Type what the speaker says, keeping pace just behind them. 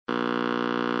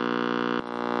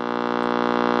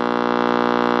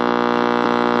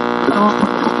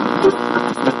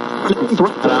Or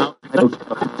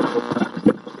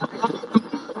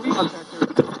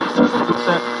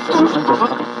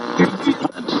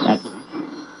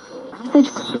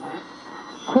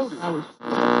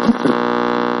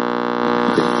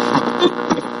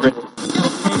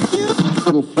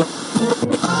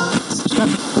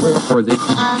they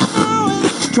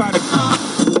try to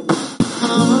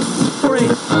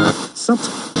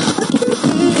something.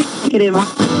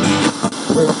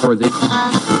 Or they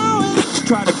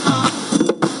try to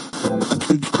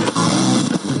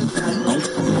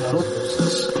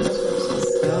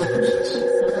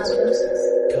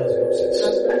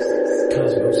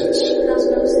Cosmosis.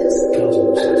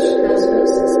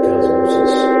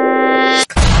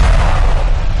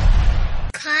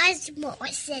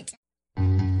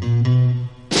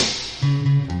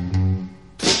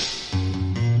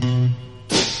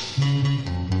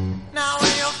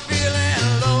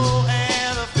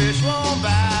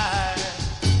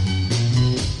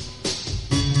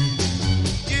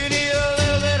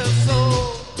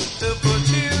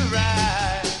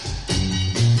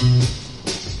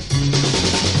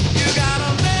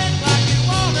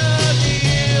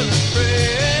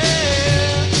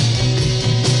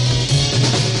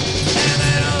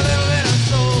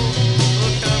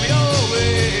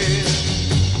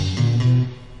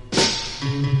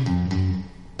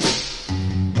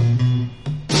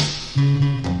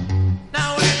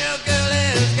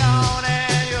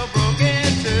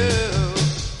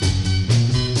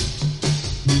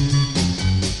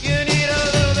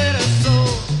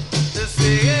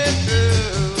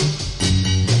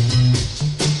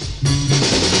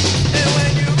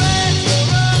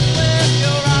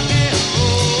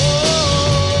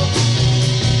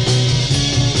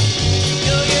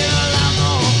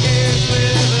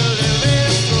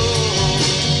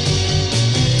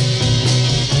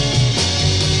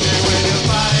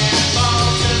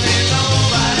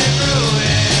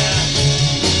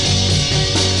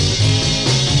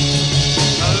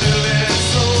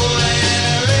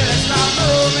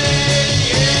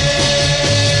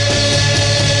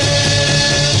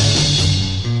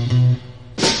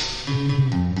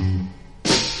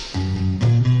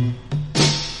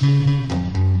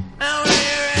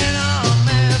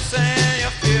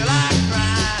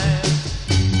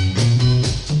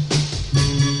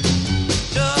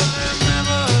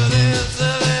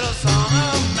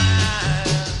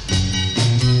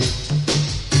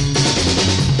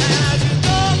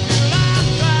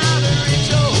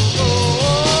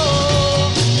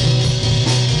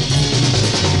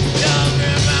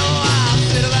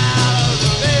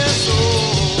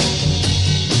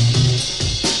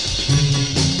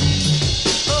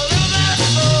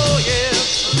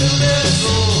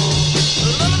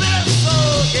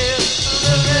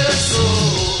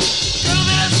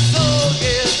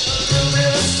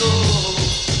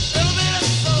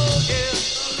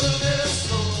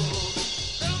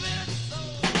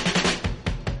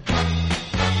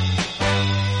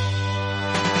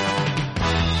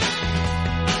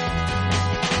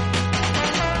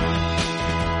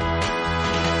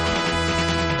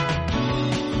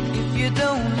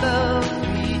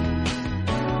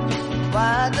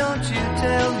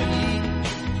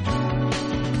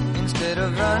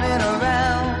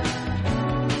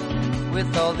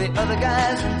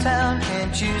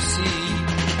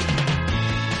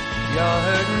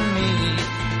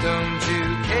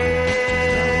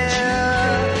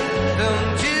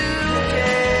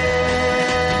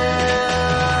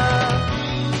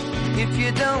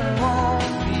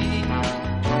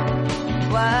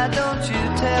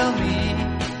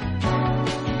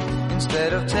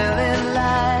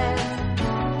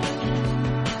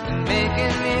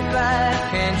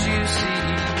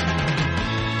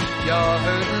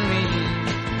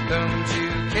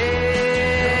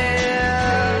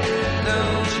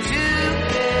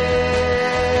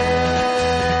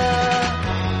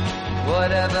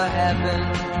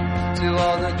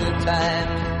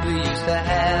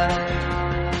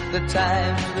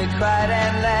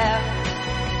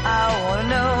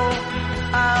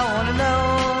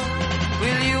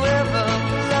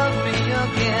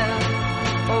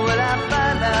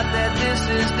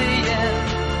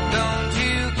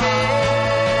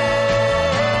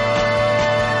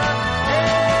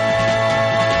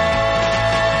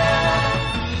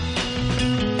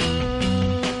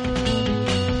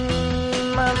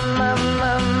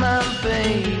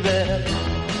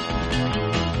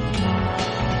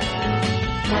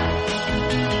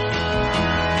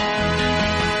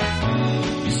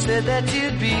 That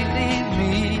you'd believe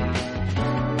me,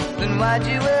 then why'd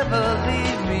you ever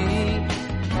leave me?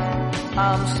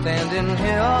 I'm standing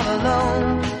here all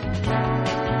alone,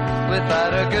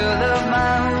 without a girl of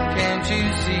my own. Can't you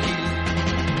see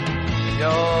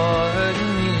you're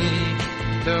hurting me?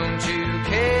 Don't you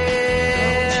care?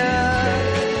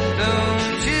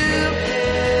 Don't you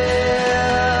care?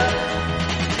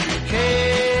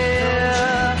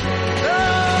 Care?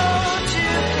 Don't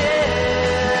you care?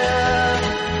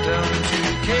 Don't you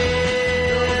care? Don't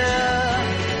you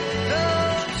care?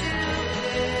 Don't you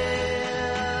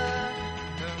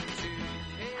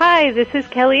care? Hi, this is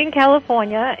Kelly in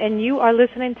California, and you are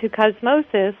listening to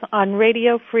Cosmosis on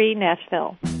Radio Free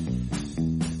Nashville.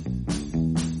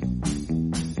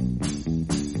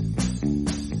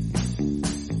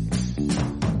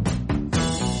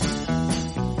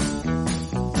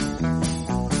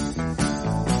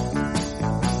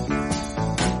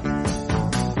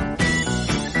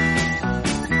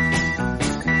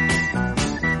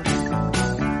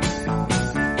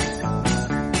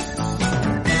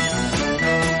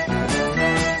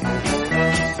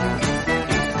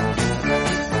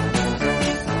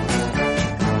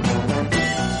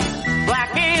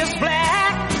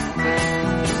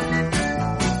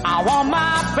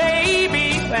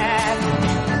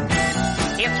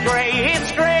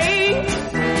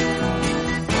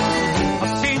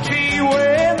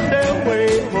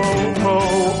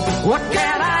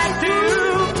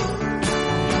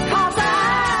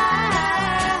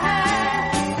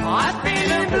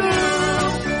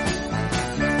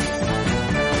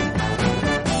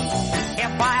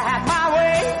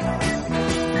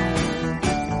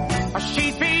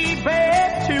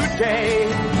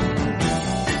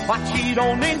 But she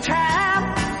don't in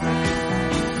time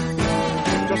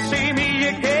to see me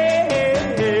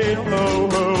again. Oh,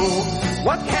 oh.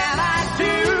 What can I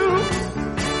do?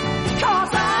 'Cause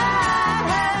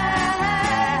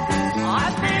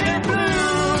I'm feeling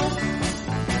blue.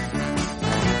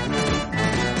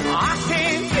 I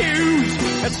can't choose,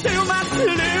 it's too much to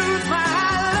lose. My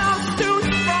love's too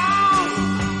strong.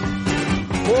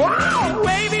 Wow,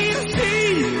 baby, you see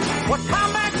what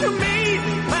come back to me.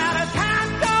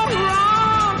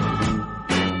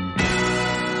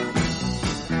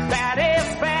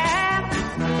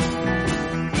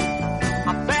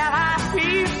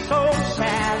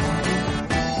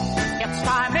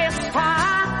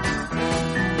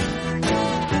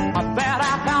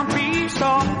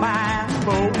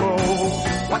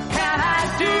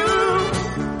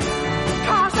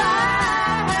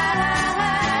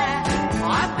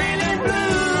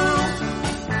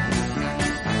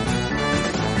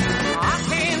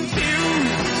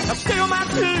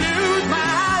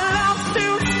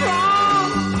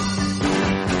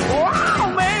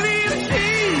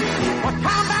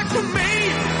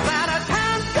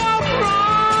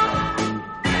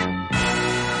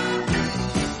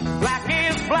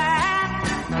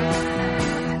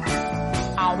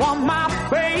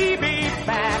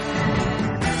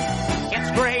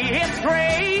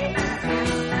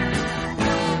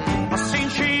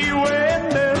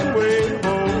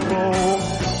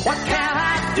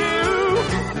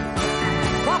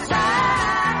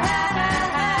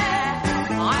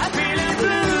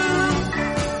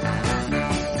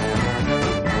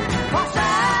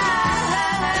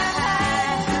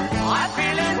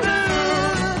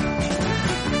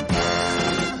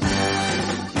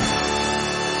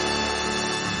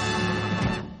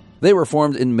 They were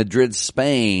formed in Madrid,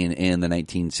 Spain in the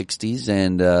 1960s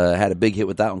and had a big hit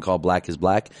with that one called Black is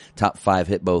Black. Top 5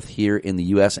 hit both here in the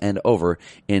U.S. and over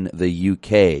in the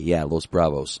UK. Yeah, Los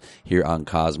Bravos here on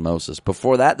Cosmosis.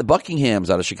 Before that, the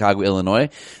Buckinghams out of Chicago, Illinois.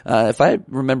 If I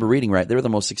remember reading right, they were the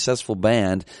most successful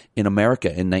band in America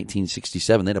in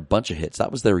 1967. They had a bunch of hits.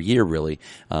 That was their year, really.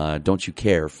 Don't You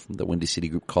Care, from the Windy City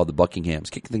group called the Buckinghams.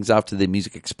 Kicking things off to the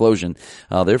Music Explosion.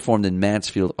 They're formed in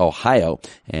Mansfield, Ohio,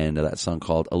 and that song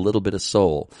called A Little Bit of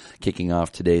Soul, kicking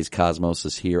off today's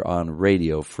Cosmosis here on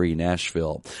Radio Free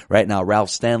Nashville. Right now, Ralph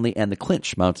Stanley and the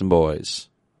Clinch Mountain Boys.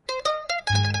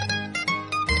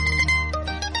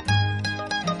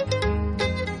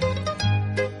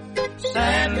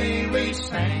 Sadly we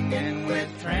sang in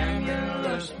with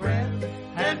tremulous breath,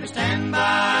 had we stand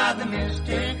by the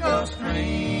mystical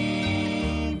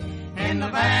stream, in the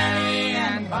valley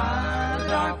and by the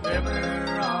dark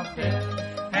river of death.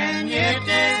 And yet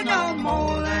there's no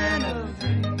more than a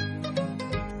dream.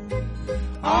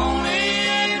 Only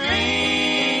a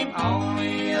dream,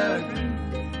 only a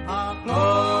dream of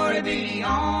glory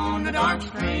beyond the dark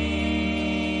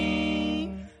stream.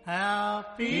 How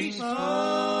peaceful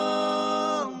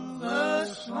the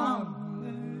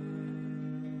slumber,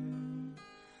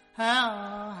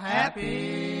 how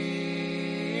happy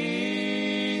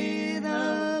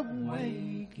the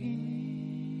waking,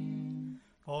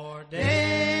 for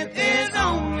death is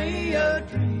only a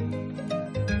dream.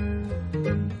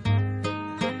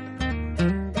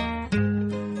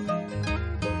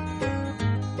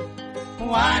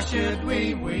 should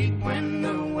we weep when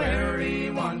the weary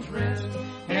ones rest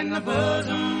in the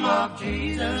bosom of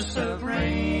Jesus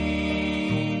supreme?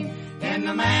 In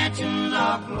the mansions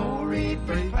of glory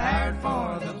prepared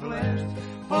for the blessed,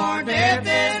 for death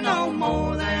is no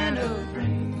more than a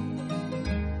dream.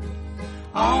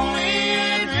 Only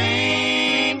a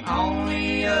dream,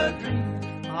 only a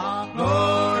dream of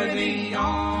glory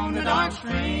beyond the dark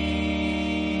stream.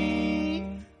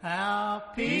 How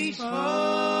peaceful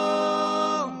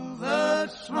the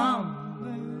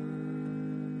slumber,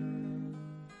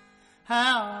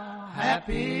 how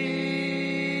happy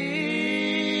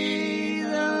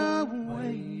the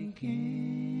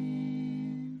waking,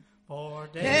 for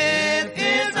death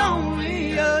is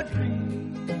only a dream.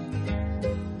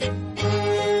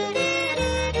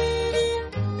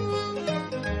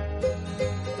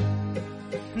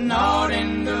 Not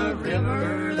in the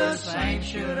river the saints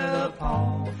should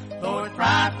appall, though it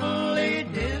frightfully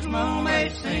dismal may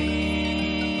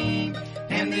seem.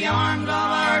 In the arms of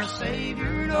our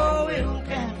Savior no ill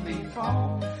can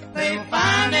befall, they'll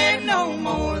find it no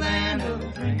more than a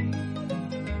dream.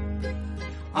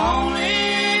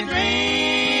 Only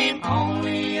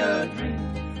a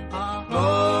dream of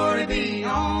glory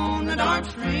beyond the dark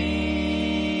stream.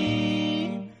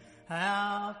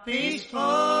 How peaceful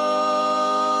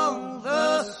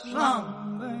the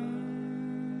slumber,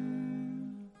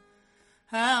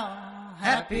 how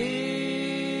happy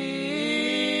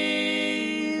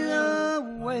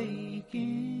the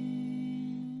waking,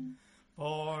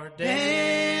 for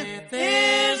death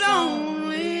is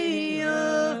only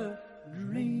a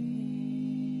dream.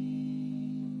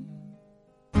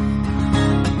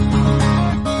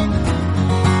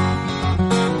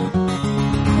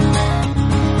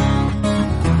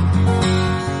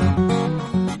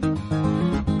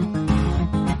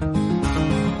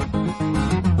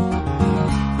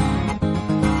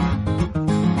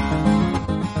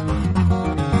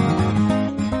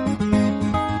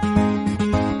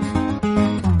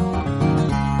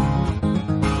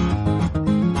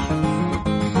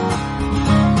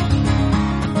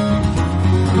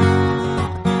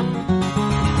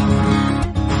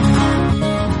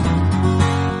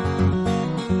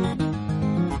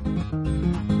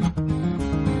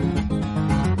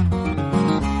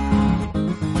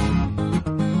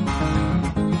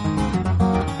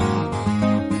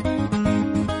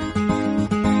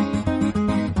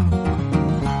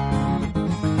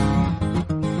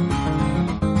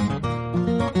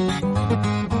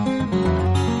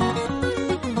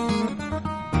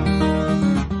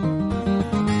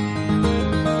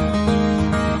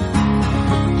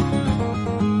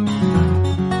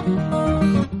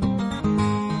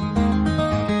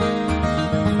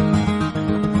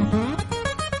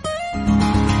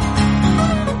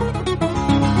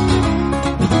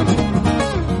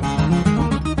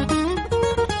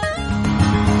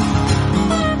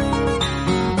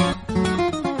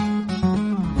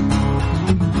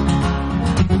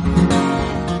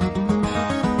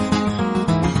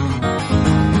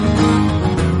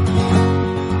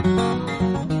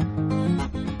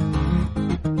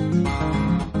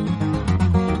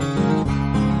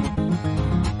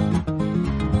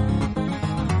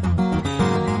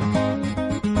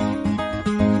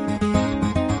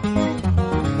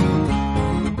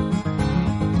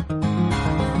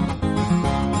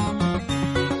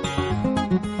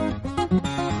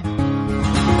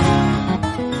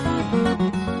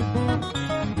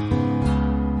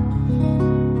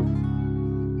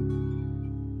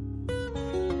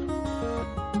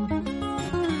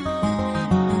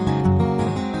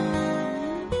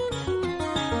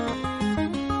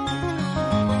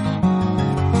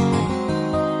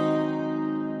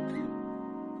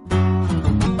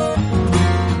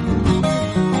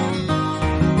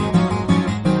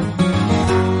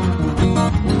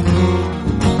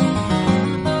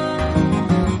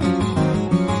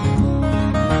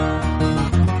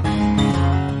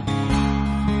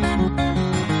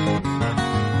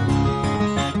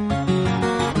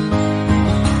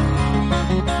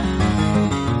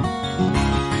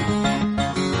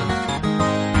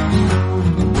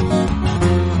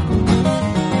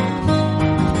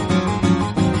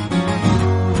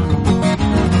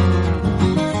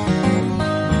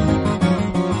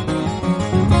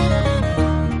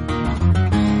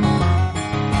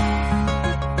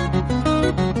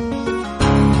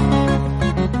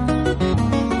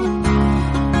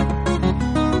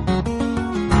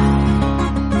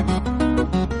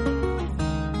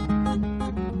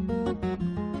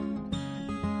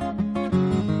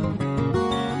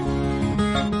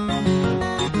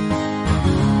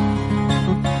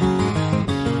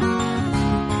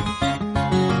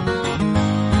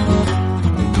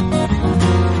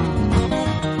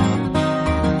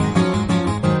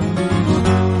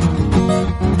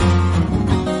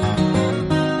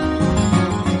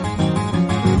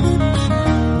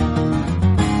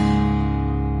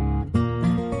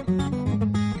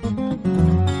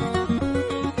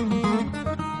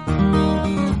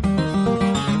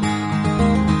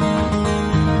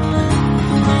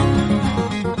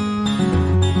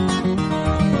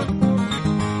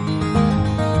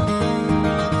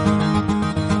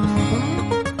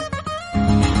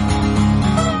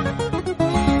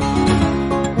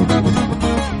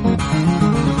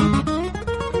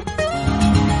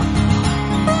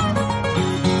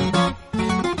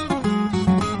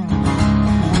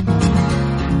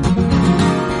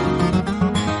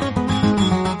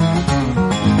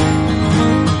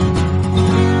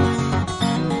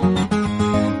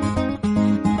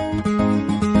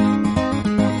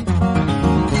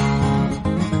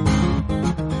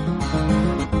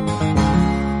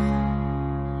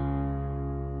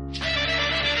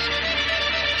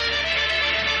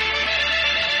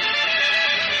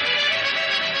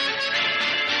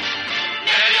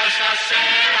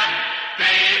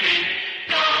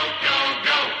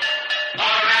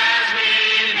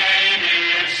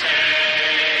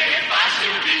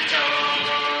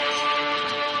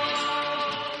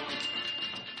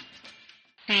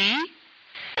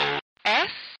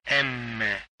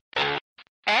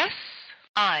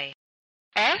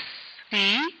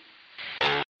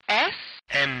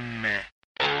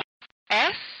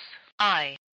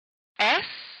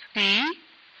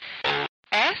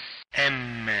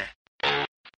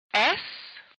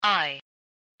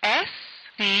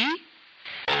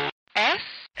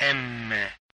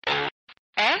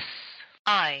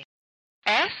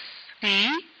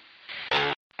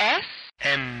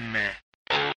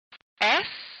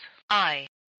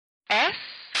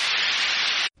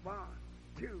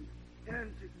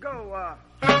 And to go,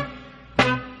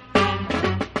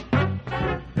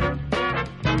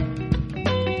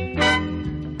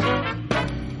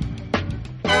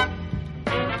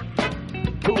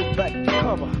 pull back the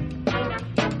cover.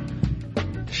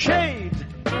 The shades.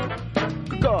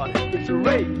 God, it's a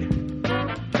raid.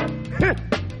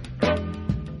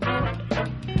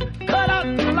 Cut out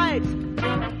the lights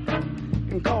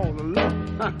and call the law.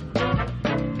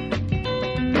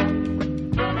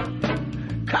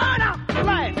 Cut out the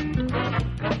lights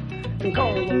and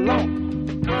call the law.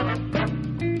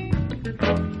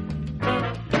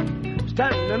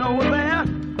 Standing over there,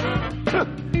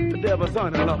 the devil's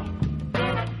son-in-law.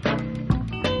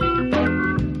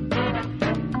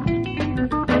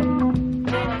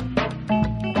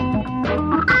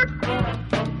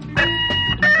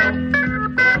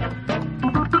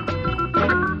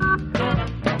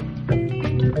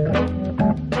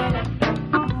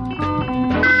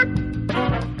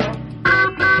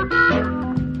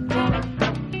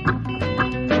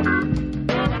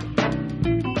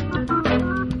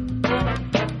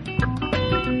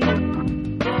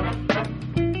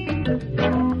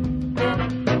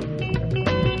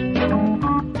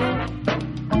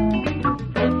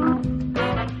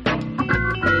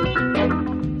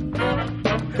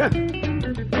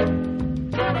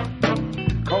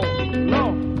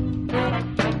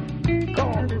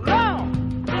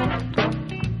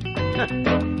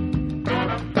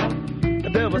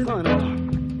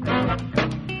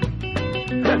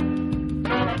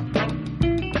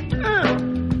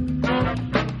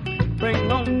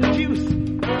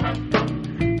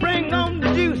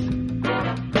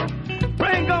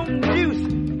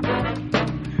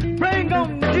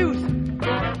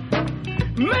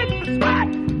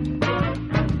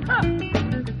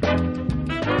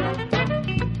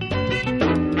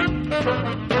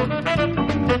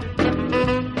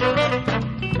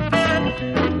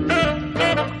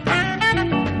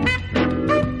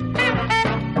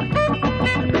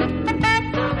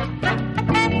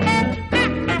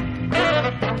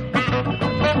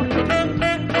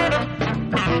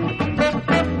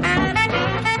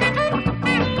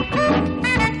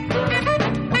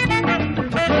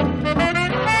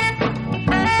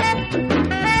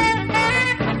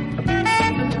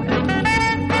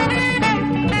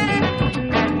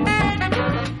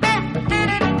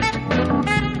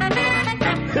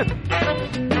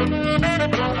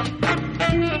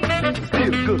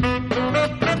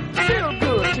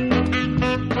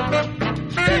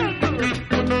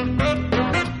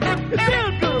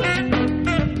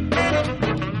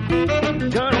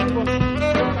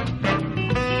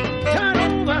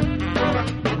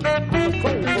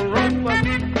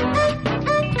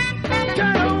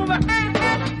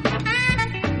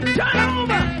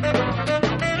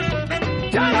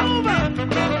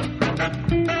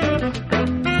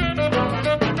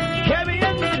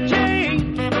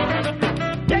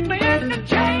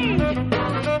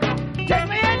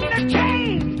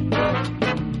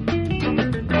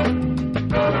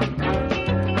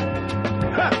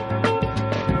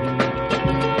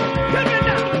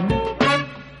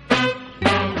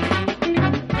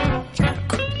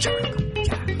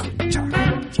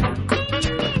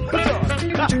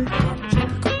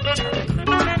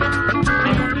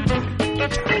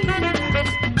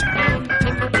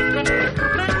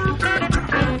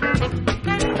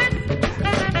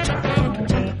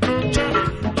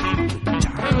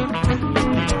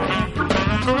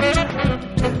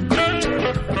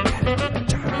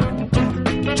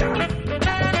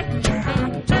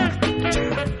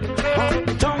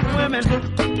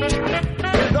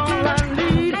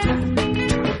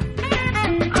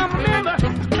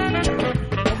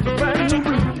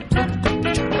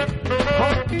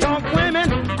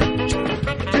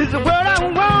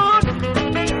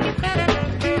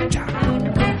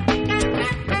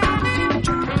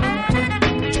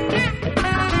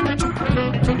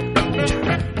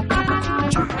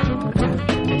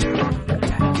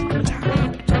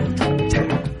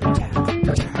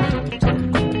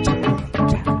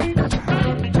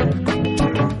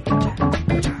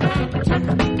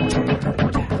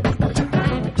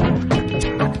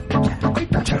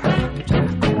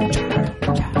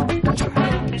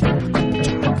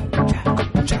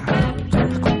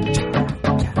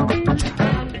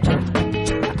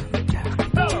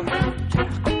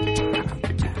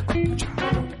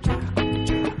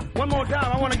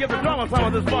 Some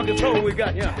of this funky soul we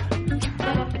got here.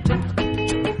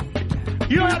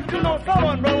 You don't have to do no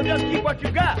soloing, brother. Just keep what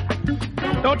you got.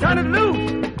 Don't turn it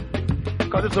loose,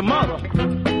 because it's a mother.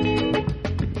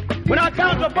 When I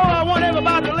count to 4, I want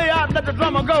everybody to lay out and let the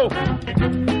drummer go.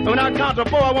 And when I count to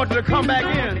 4, I want you to come back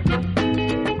in.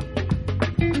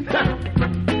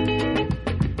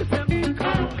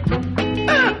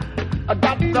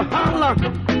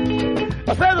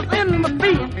 I said it's in my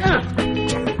feet.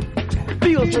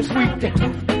 Feels so sweet.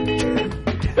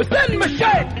 It's in my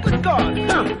shape. Good God.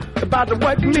 About to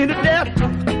work me to death.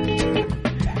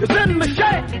 It's in my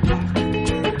shape.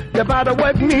 They're about to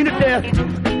work me to death.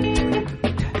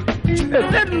 It's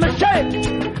in my shape.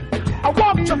 I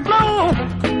walk the floor.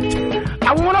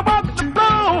 I wanna walk the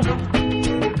floor.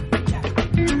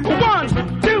 1,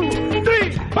 2,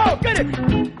 3, 4, get it.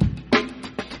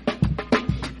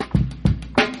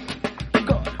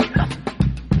 God.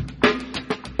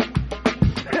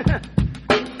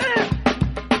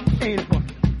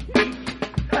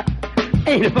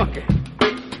 Ain't it funky?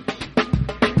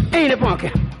 Ain't it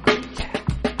funky?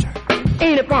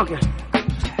 Ain't it funky?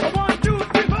 1, 2,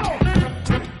 3, 4.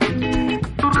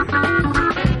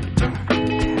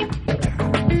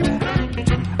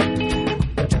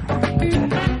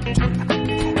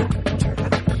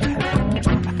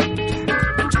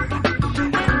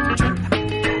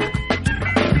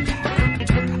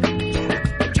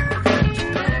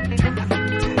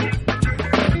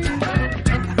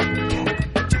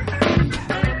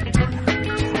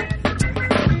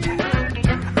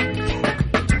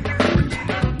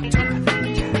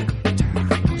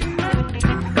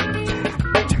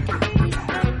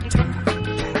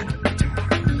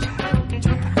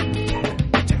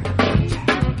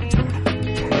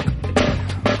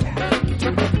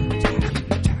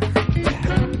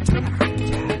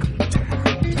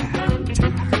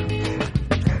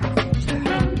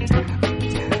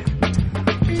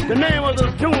 The name of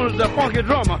this tune is The Funky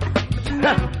Drummer.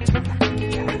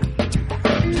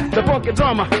 The Funky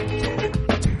Drummer.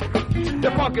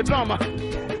 The Funky Drummer.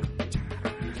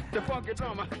 The Funky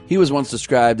Drummer. He was once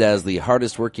described as the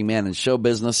hardest working man in show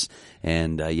business,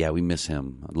 and yeah, we miss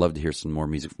him. I'd love to hear some more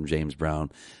music from James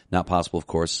Brown. Not possible, of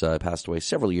course. Passed away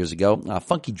several years ago.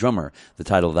 Funky Drummer, the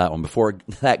title of that one. Before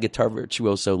that, guitar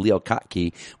virtuoso Leo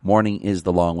Kottke, Morning is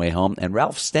the Long Way Home. And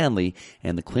Ralph Stanley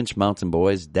and the Clinch Mountain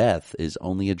Boys, Death is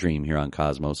Only a Dream, here on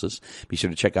Cosmosis. Be sure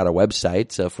to check out our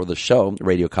website for the show,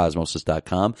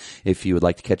 radiocosmosis.com. If you would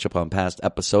like to catch up on past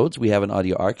episodes, we have an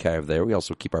audio archive there. We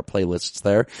also keep our playlists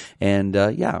there. And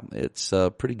yeah, it's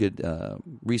a pretty good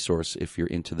resource if you're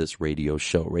into this radio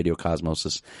show,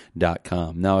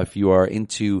 radiocosmosis.com. Now, if you are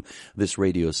into this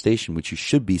radio station, which you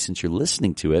should be since you're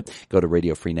listening to it, go to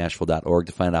radiofreenashville.org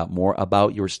to find out more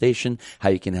about your station, how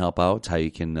you can help out, how you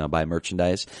can buy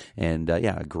merchandise, and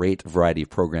yeah, a great variety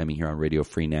of programming here on Radio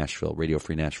Free Nashville,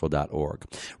 radiofreenashville.org.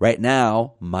 Right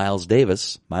now, Miles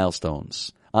Davis,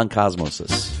 Milestones, on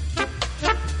Cosmosis.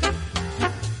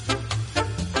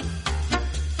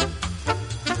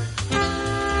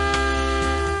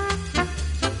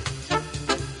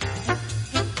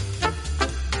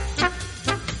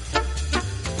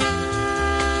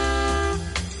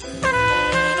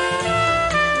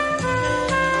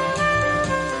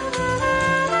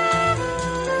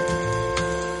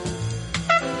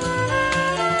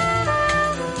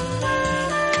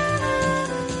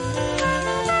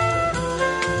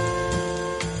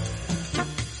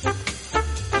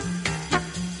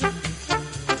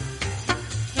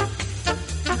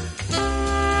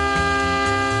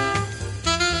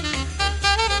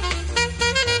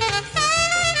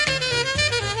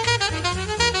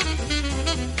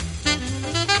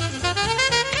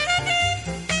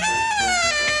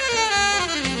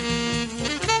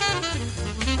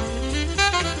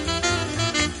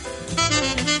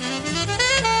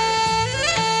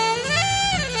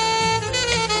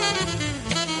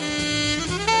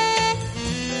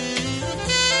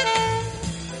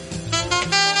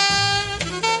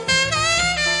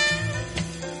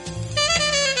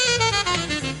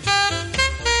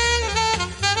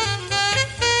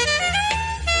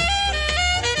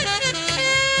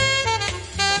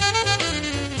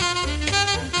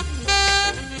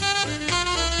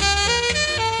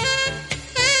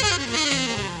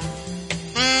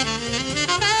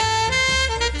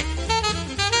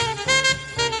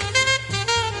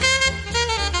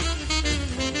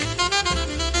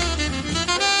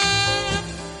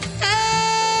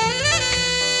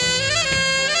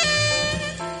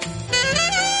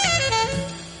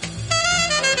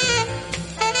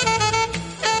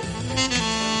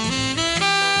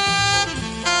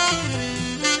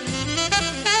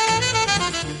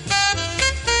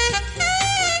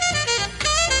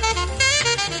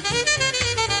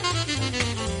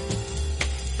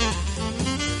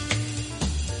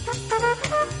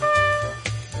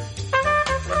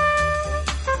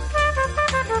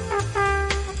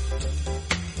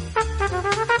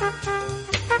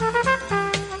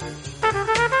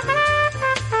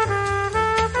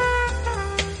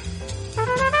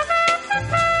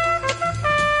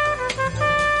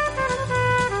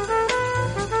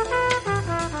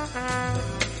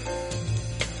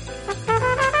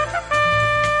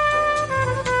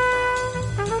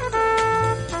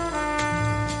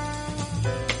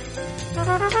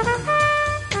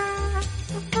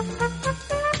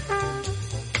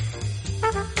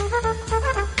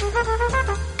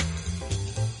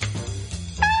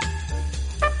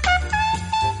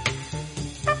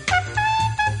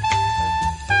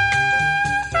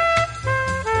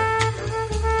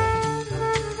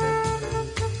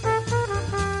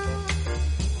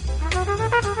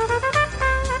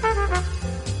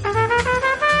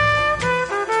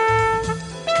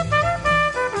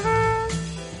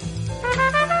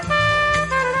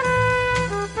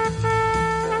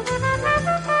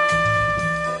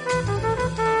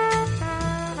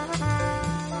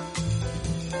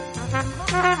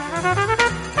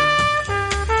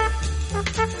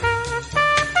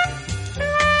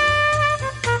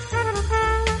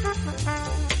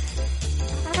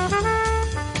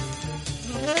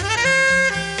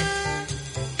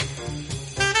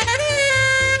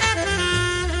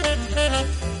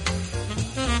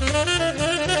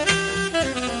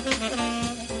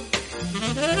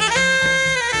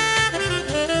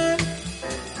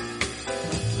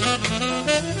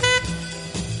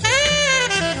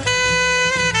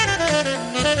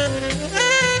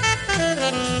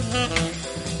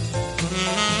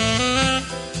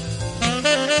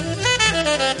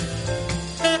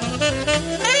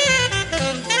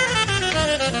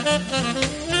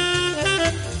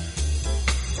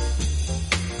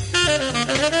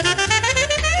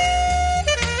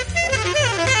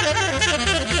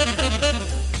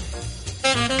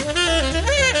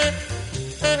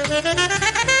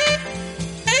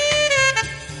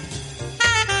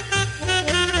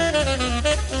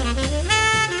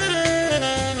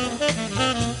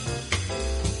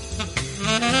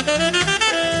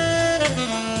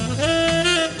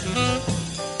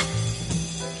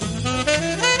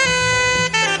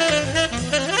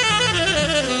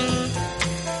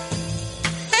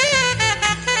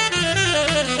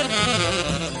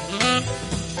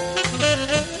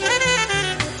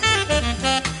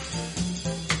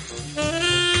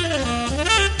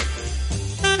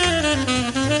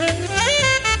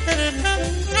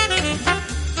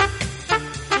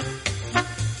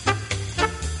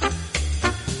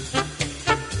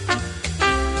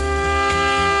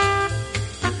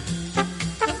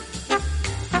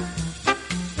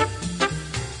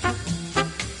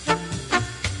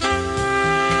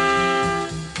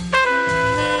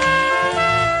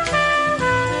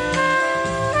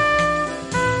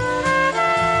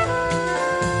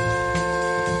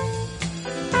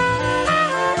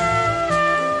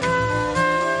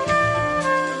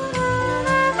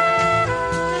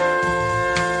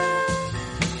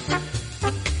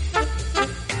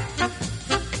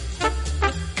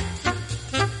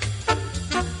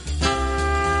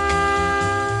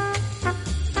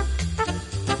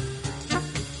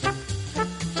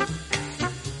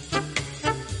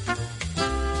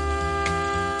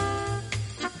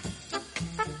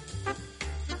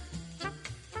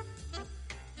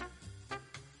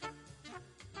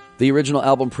 The original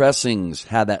album pressings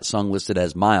had that song listed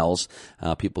as Miles.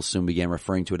 People soon began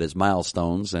referring to it as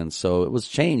Milestones, and so it was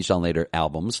changed on later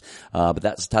albums. But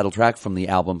that's the title track from the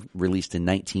album released in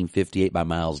 1958 by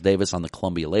Miles Davis on the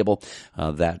Columbia label.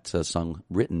 That song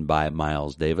written by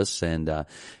Miles Davis. And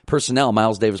personnel,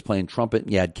 Miles Davis playing trumpet.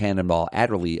 You had Cannonball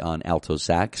Adderley on alto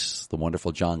sax, the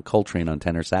wonderful John Coltrane on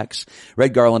tenor sax,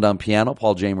 Red Garland on piano,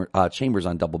 Paul Chambers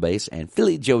on double bass, and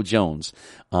Philly Joe Jones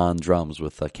on drums,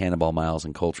 with Cannonball, Miles,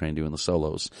 and Coltrane doing the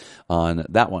solos on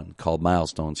that one called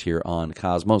Milestones here on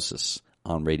Cosmosis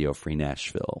on Radio Free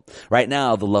Nashville. Right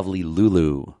now, the lovely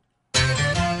Lulu.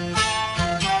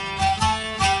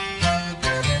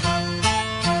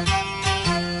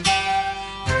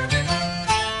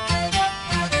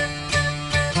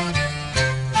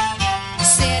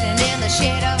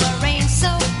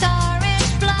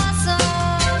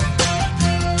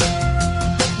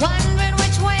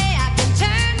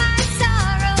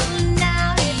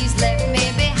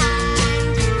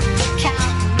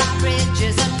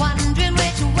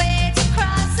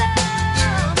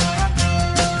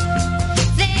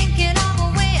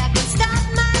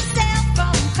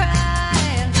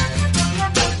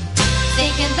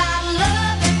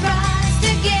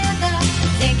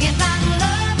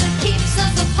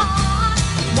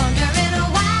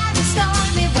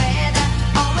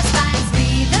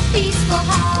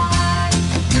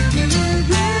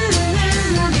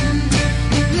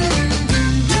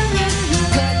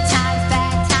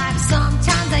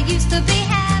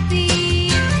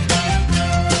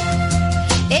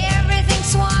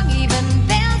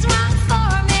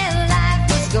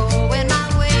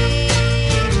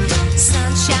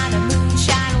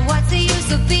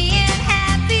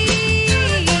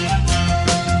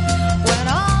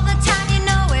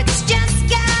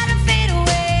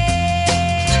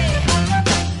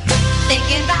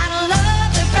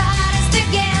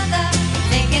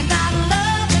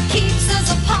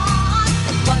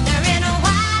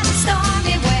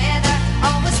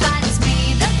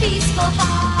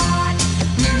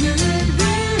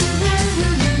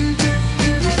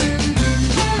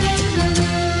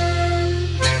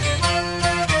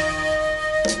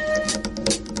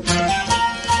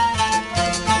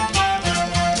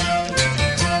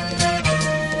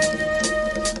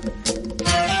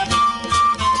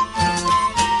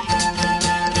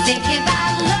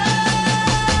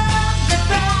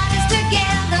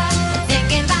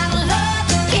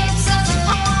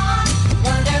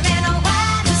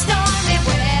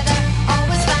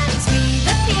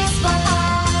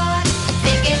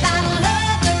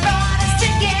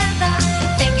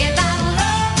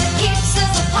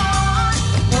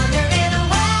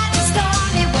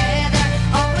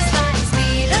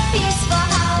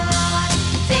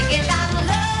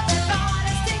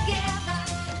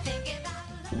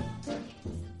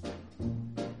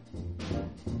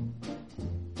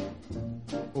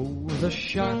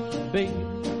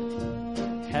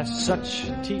 Such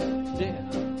teeth, dear,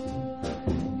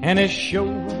 and it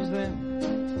shows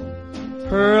them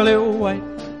pearly white.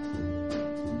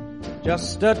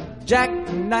 Just a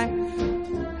jackknife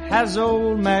has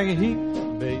old Maggie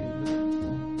Heath, babe,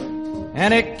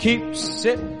 and it keeps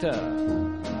it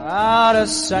out of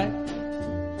sight.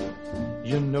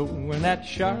 You know when that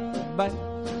shark bites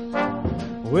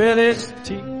with its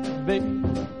teeth, babe,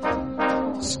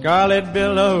 scarlet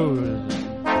billows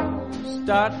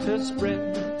start to spread.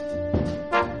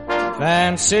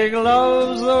 Fancy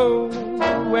gloves, though,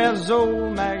 wears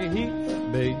old Maggie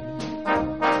Heath, babe,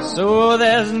 so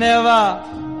there's never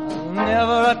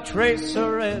a trace of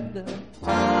red.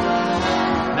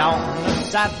 Now on the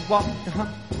sidewalk,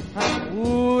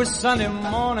 ooh, Sunday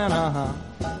morning,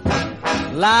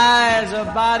 lies a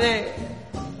body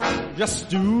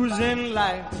just oozing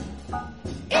life,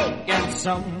 and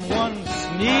someone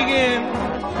sneaking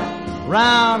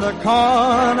round the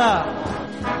corner.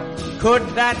 Could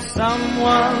that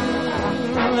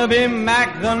someone be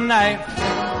Mac the Knife?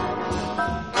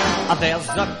 There's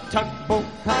a tugboat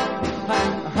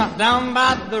down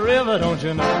by the river, don't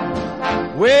you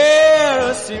know,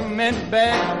 where a cement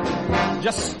bag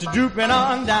just drooping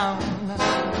on down.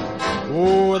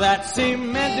 Oh, that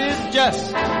cement is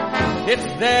just,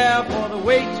 it's there for the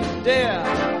weight to dare.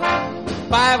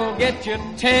 5 will get you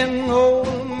 10 old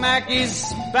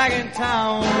Mackies back in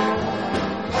town.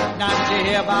 Not you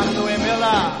hear about Louis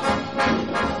Miller?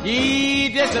 He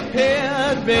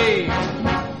disappeared, babe,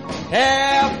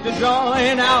 after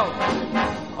drawing out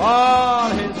all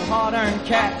his hard-earned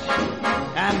cash.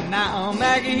 And now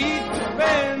Maggie Heath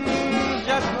spends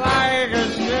just like a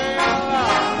sailor.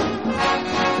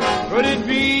 Could it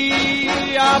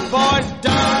be our boy's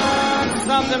done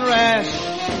something rash?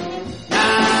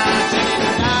 Now, take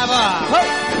it, diver, Ho,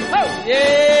 ho,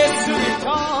 yeah, Susie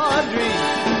Tawdry.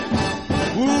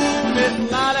 Ooh, Miss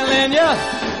Lottie Lenya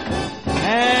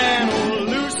and old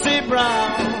Lucy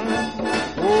Brown.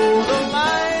 Oh, the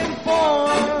line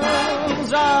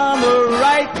forms on the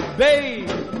right, babe.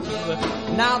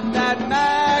 Now that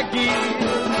Maggie's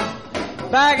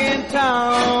back in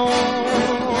town,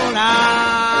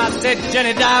 I said,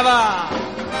 Jenny Diver,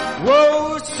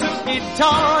 whoa, Suki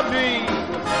Tawdry,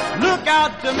 look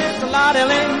out to Miss Lottie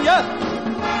Lenya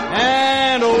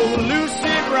and old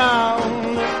Lucy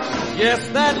Brown. Yes,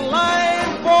 that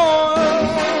line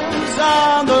forms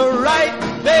on the right,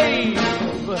 babe.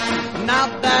 Now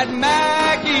that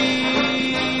Maggie's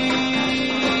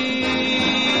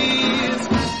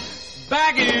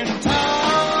back in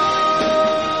town.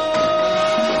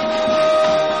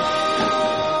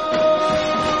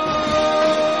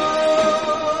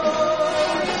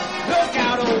 Look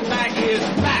out, old Maggie's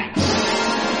back.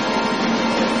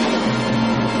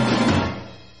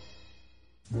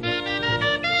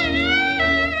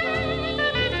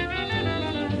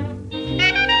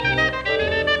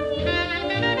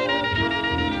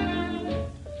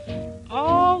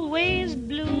 Always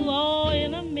blue or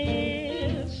in a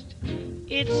mist,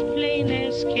 it's plain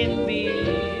as can be.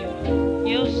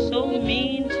 You're so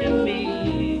mean to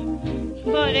me,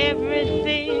 but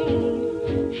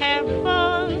everything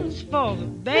happens for the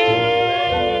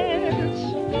best.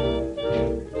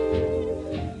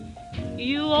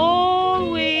 You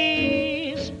always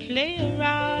play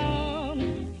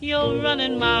around, you're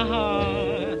running my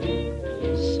heart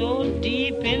so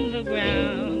deep in the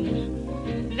ground.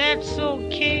 That's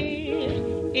okay,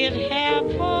 it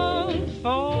happened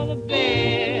for the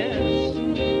best.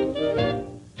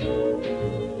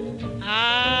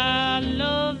 I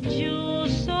loved you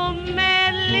so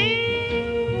madly,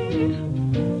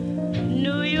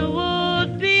 knew you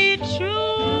would be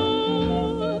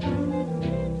true.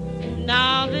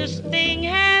 Now this thing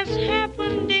has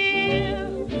happened, dear,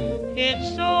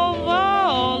 it's over,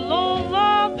 all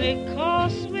over,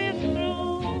 because we're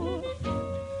through.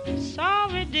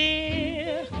 Sorry,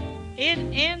 dear, it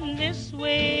ended this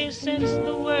way since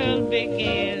the world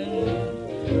began.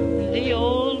 The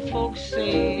old folks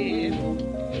say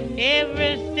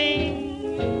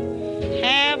everything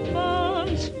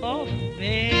happens for the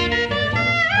best.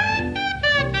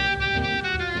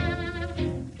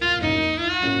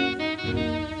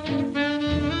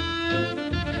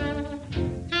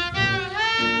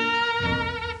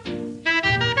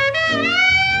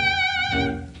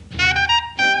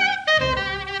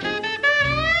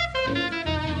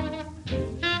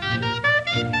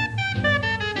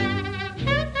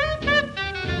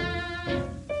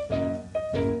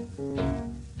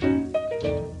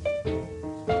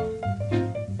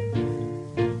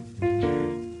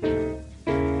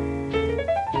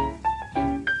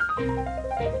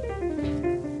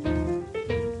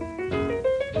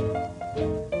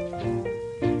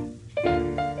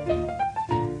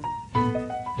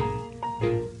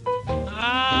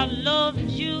 I loved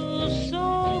you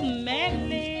so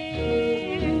madly,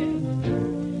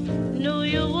 knew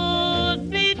you would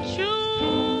be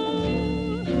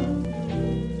true.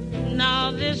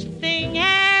 Now this thing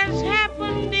has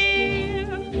happened, dear,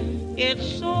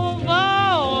 it's over,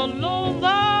 all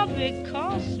over,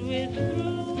 because we're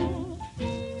through.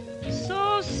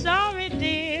 So sorry,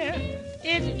 dear,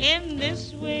 it ended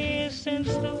this way since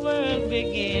the world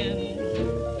began.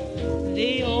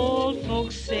 The old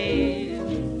folks say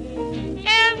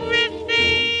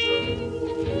everything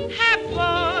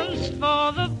happens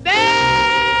for the best.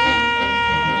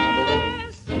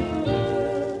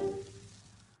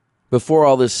 Before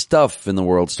all this stuff in the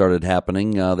world started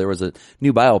happening, there was a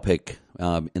new biopic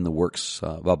in the works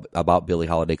about Billie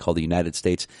Holiday called The United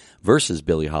States versus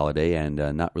Billie Holiday, and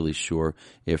not really sure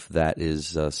if that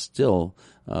is still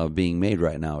being made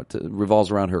right now. It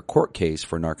revolves around her court case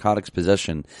for narcotics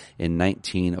possession in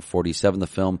 1947. The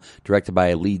film, directed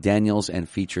by Lee Daniels, and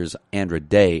features Andra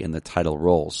Day in the title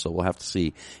role. So we'll have to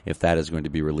see if that is going to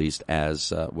be released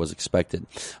as was expected.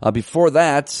 Before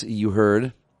that, you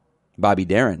heard Bobby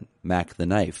Darin, Mac the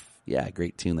Knife. Yeah,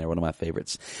 great tune there. One of my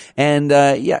favorites. And,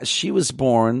 she was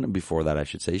born, before that I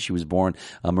should say, she was born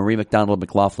Marie McDonald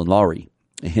McLaughlin Lowry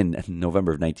in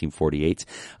November of 1948.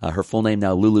 Her full name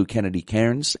now Lulu Kennedy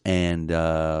Cairns, and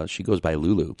she goes by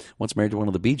Lulu. Once married to one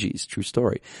of the Bee Gees. True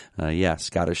story.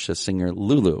 Scottish singer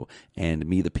Lulu, and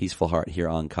Me the Peaceful Heart here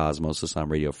on Cosmosis on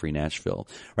Radio Free Nashville.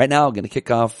 Right now I'm going to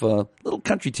kick off a little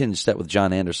country tinge set with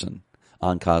John Anderson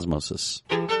on Cosmosis.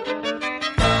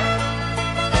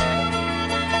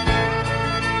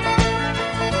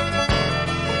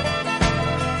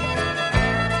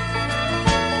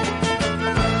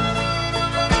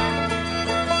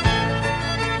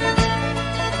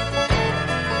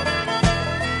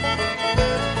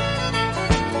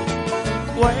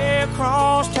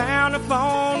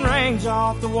 hangs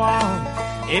off the wall.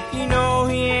 If you know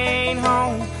he ain't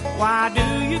home, why do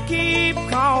you keep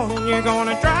calling? You're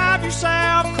gonna drive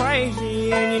yourself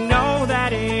crazy, and you know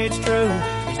that it's true.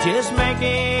 It's just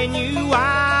making you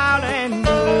wild and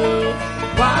blue.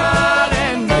 Wild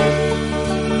and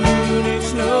blue.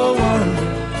 It's no wonder.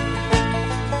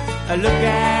 Look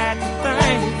at the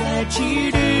things that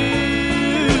you do.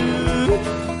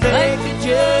 They could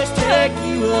just take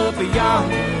you up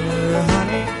yonder,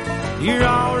 honey. You're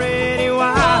already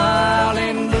wild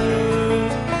and blue.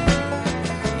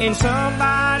 In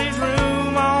somebody's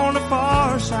room on the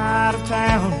far side of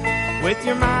town, with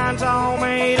your minds all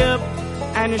made up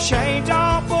and the shades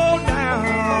all pulled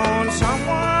down.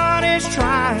 Someone is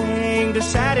trying to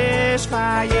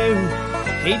satisfy you.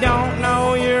 He don't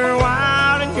know you're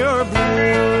wild and you're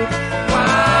blue.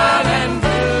 Wild and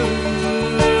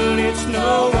blue. It's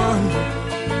no wonder.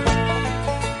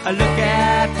 Look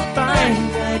at the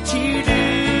things that you do.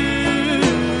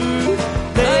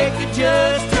 They could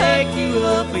just take you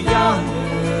up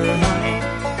yonder, honey.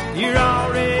 You're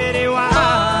already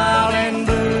wild and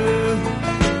blue.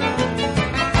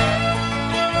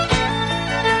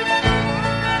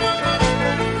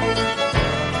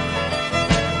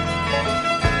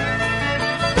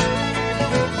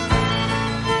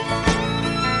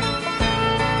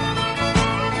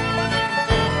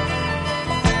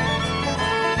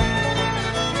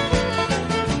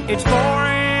 It's 4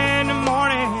 in the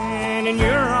morning and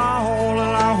you're all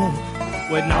alone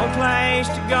with no place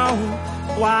to go.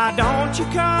 Why don't you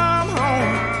come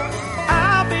home?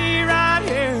 I'll be right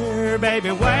here,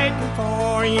 baby, waiting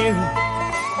for you.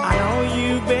 I know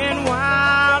you've been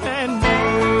wild and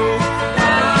blue.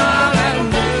 Wild and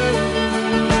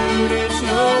blue. It's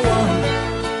no wonder.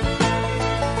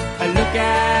 Look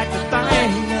at the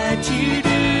thing that you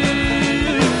do.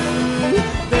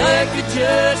 They could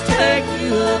just take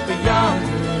you up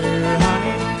yonder,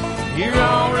 honey. You're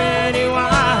already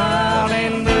wild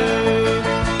and blue.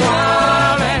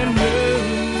 Wild and blue.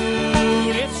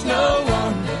 It's no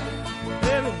wonder,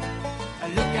 baby.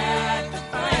 Look at the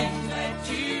things that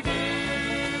you do.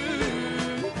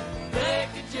 They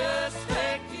could just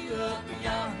take you up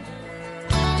yonder.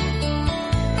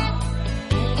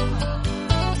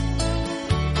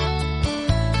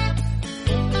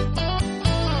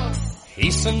 He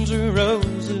sends her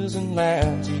roses and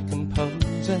lines he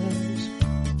composes,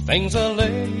 things a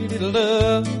lady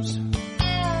loves.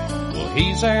 Well,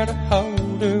 he's there to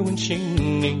hold her when she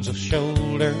needs a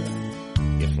shoulder,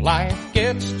 if life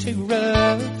gets too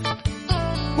rough.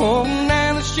 Oh,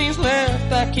 now that she's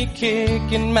left, I keep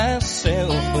kicking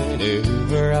myself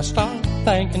whenever I start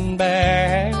thinking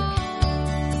back.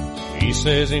 He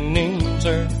says he needs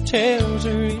her, tells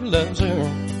her he loves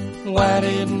her. Why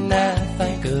didn't I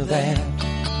think of that?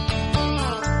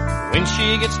 When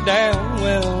she gets down,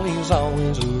 well, he's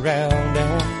always around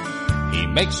and he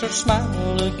makes her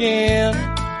smile again.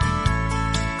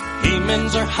 He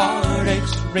mends her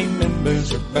heartaches,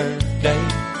 remembers her birthday,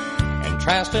 and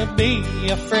tries to be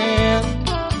a friend.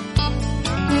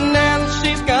 Now that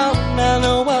she's gone, I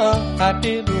know what I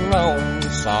did wrong.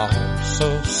 It's all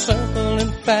so simple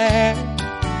and fact.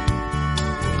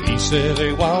 He says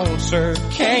he wants her,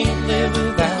 can't live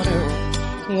without her.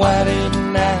 Why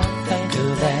didn't I think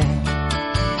of that?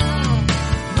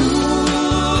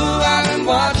 Ooh, I've been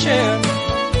watching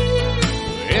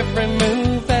every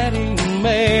move that he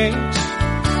makes.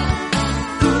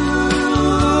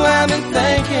 Ooh, I've been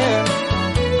thinking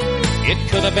it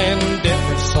could have been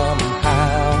different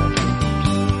somehow.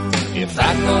 If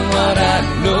I'd known what I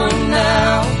know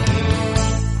now.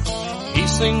 He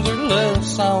sings her love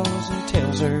songs and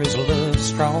tells her his love's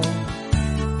strong,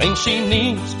 things she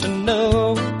needs to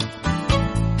know.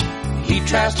 He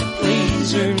tries to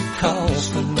please her, calls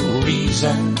for no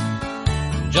reason,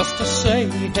 just to say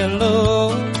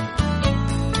hello.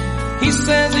 He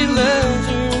says he loves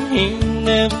her and he'll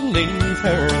never leave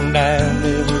her, and I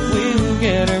never will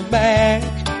get her back.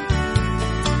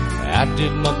 I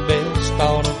did my best,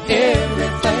 thought of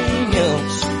everything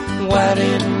else. Why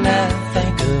didn't I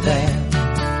think of that?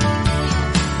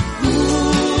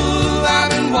 Ooh, I've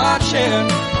been watching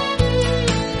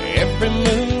every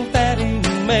move that he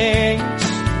makes.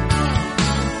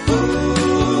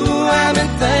 Ooh, I've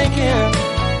been thinking,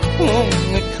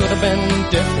 it could have been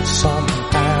different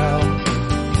somehow.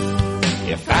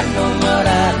 If I'd known what I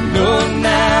know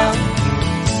now.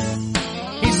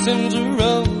 He sends her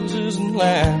roses and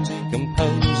lines he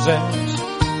composes,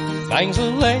 things a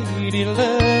lady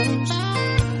loves.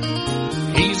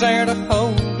 He's there to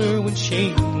hold her when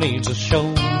she needs a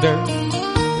shoulder,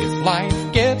 if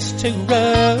life gets too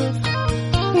rough.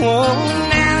 Oh,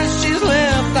 now that she's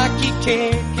left, I keep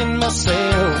kicking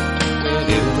myself But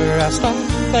ever I start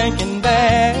thinking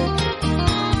back,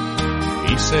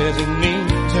 he says he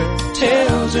needs her,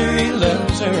 tells her he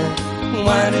loves her.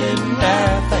 Why didn't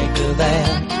I think of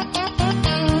that?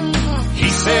 He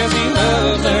says he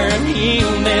loves her and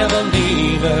he'll never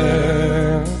leave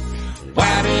her.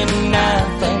 Why didn't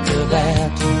I think of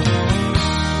that?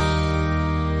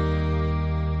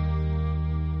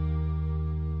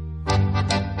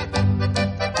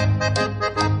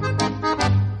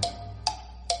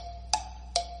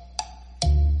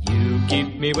 You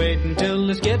keep me waiting till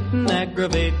it's getting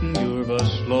aggravating. You're a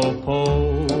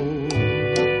slowpoke.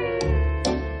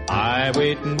 I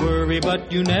wait and worry,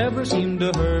 but you never seem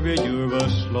to hurry. You're a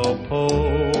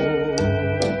slowpoke.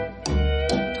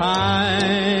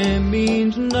 Time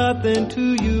means nothing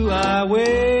to you. I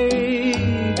wait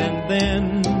and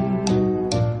then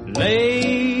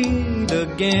late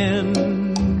again.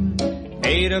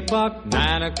 8 o'clock,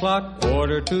 9 o'clock,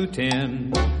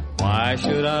 9:45. Why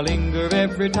should I linger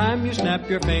every time you snap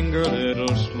your finger, little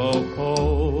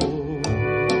slowpoke?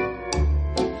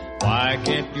 Why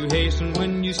can't you hasten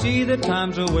when you see that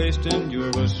time's a wasting? You're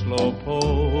a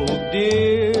slowpoke,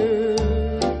 dear.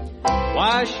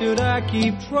 Why should I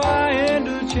keep trying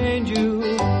to change you?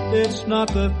 It's not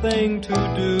the thing to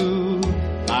do.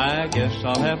 I guess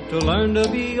I'll have to learn to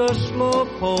be a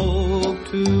slowpoke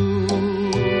too.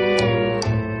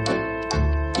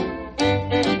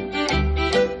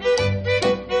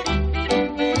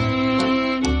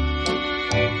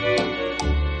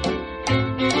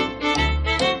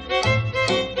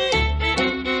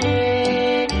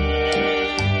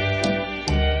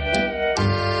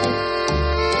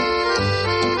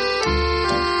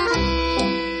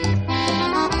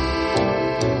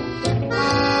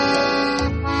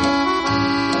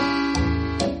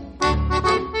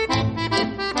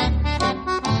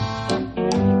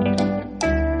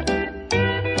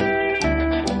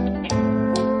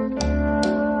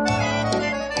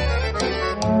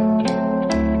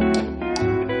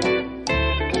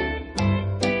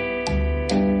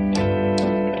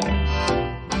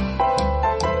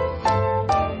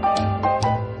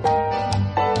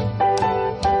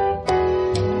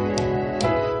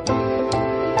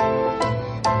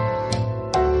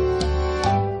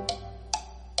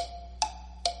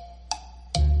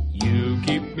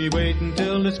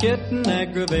 Getting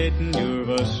aggravating,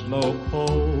 you're a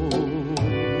slowpoke.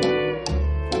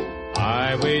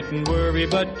 I wait and worry,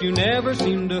 but you never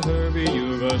seem to hurry.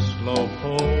 You're a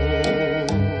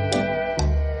slowpoke.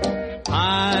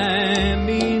 Time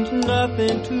means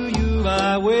nothing to you.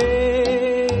 I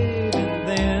wait and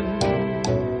then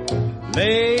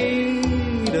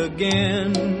late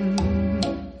again.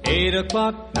 8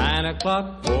 o'clock, 9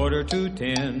 o'clock,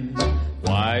 9:45.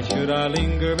 Why should I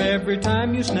linger every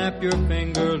time you snap your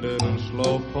finger, little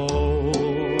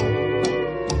slowpoke?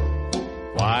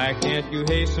 Why can't you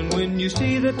hasten when you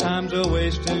see that time's a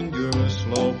wasting? You're a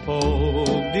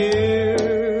slowpoke,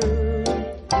 dear.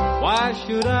 Why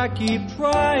should I keep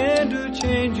trying to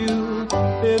change you?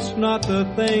 It's not the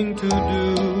thing to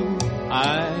do.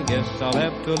 I guess I'll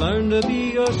have to learn to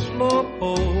be a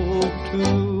slowpoke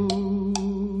too.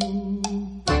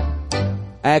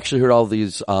 I actually heard all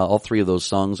three of those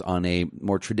songs on a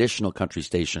more traditional country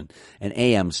station, an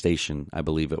AM station, I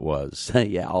believe it was.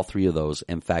 Yeah, all three of those,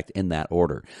 in fact, in that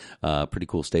order. Pretty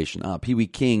cool station. Pee Wee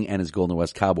King and his Golden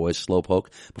West Cowboys, Slowpoke.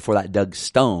 Before that, Doug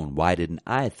Stone, Why Didn't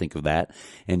I Think of That?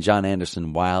 And John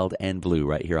Anderson, Wild and Blue,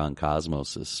 right here on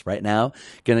Cosmosis. Right now,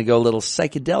 gonna go a little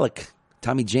psychedelic.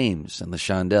 Tommy James and the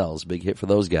Shondells, big hit for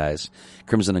those guys.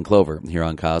 Crimson and Clover, here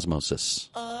on Cosmosis.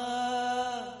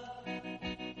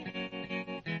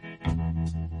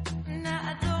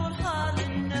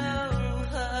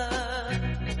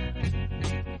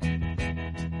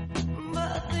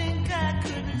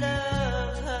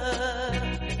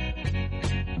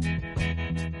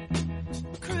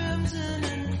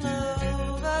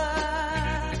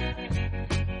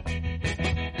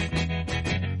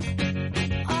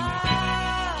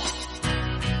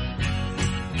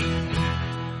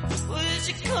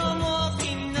 Come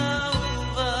walking up.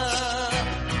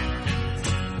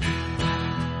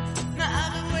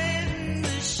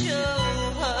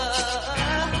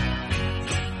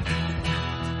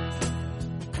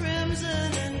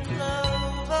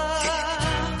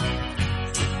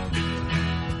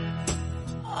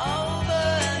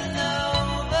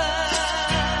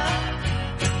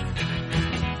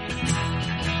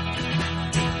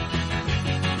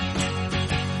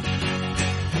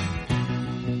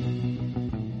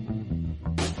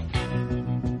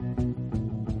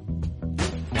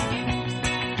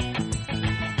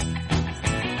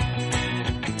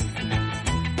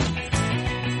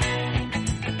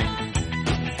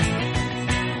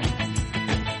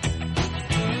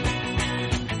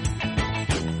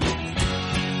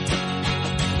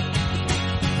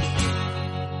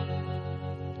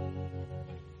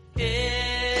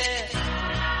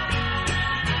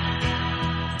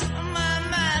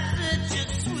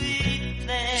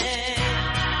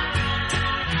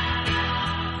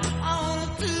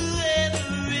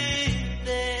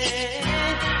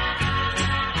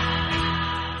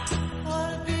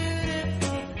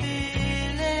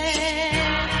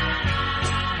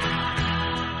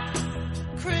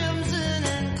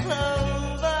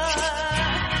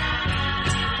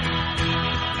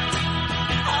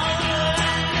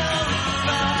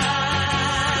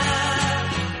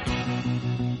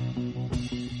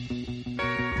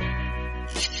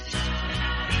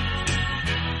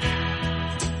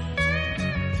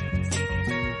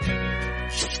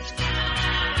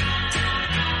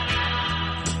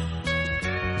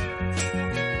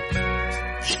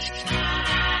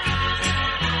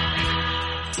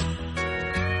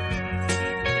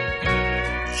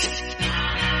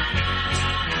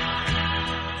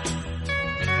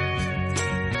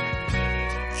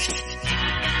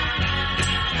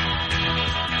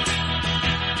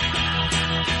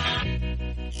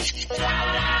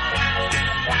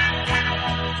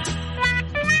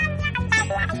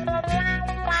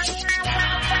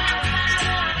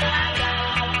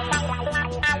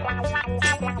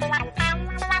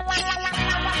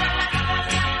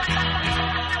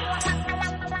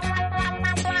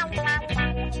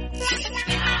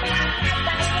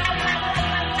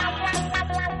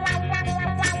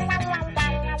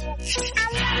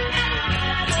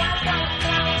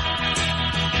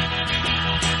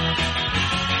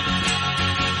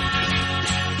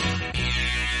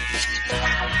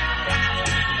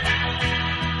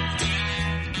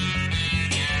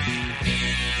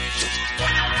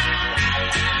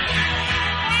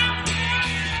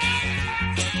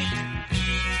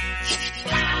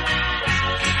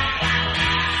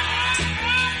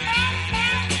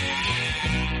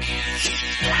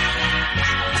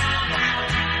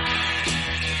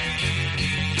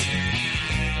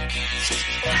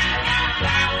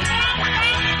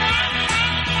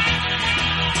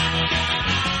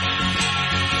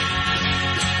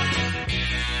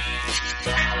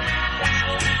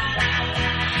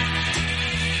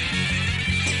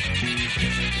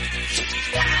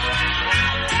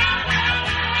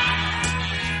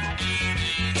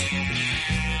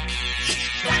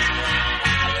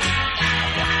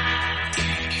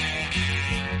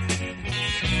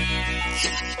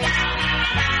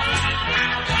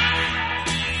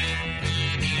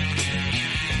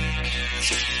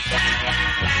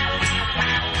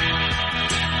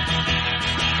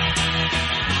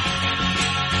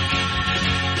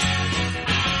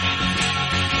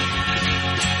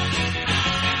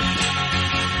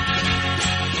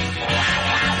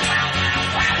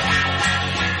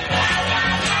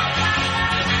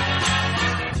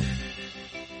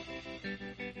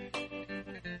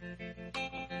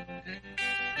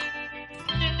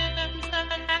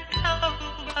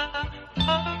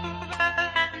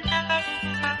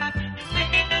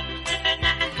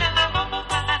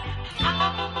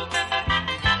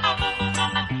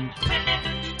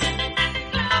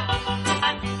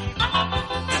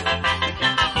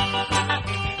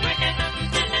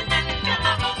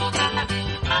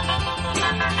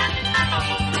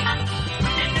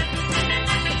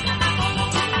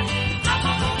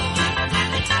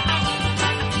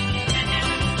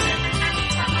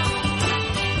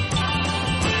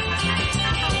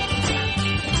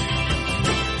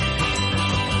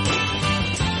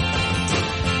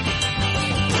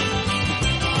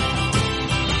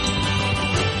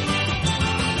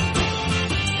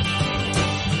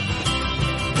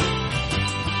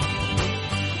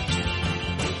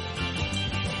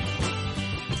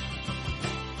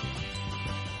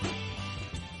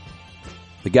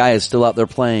 guy is still out there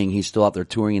playing. He's still out there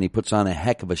touring, and he puts on a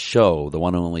heck of a show. The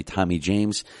one and only Tommy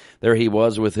James. There he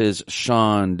was with his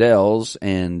Shondells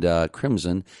and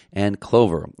Crimson and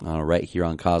Clover right here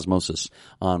on Cosmosis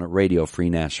on Radio Free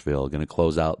Nashville. Going to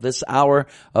close out this hour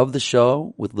of the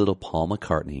show with little Paul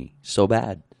McCartney. So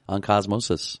Bad on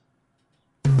Cosmosis.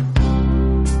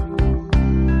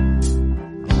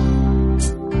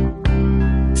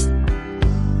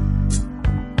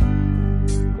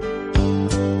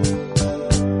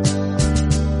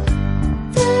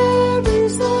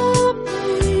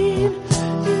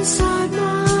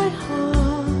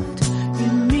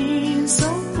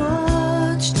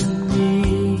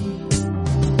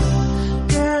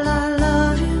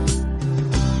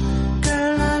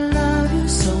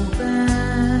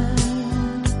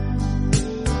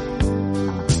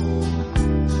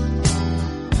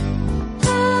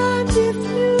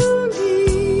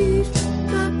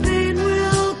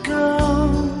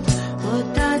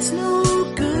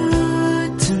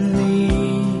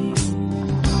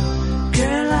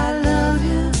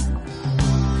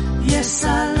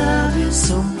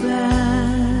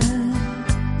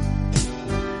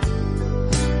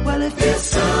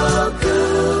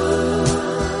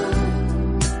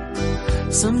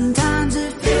 Sometimes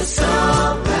it feels so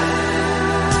bad.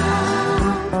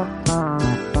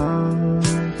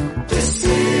 This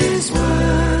is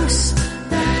worse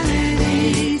than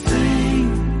anything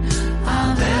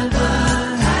I've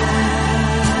ever had.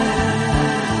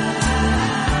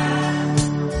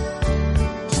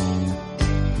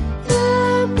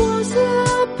 There was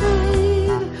a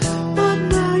pain, but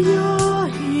now you're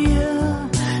here,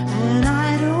 and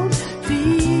I don't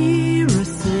fear a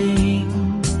thing.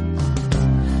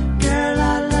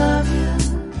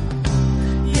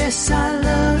 Yes, I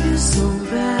love you so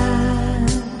bad.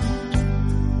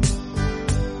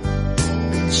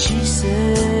 She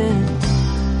said,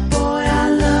 boy, I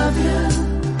love you.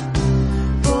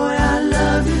 Boy, I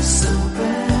love you so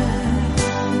bad.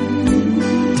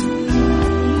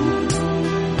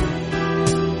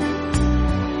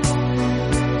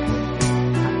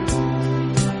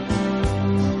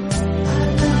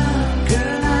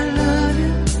 Girl, I love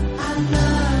you.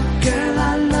 Girl, I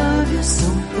love you so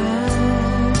bad.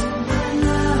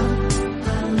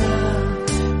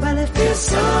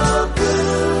 So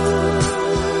good.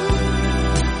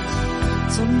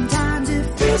 Sometimes it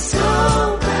feels so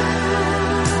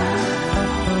bad.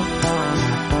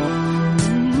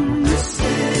 This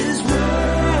is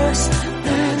worse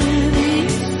than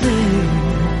anything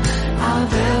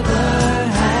I've ever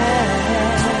had.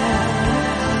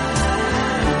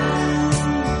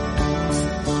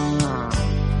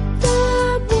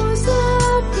 There was a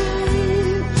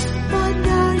pain, but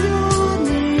now you're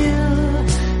near.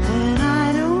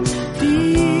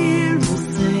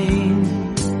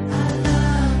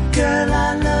 Girl,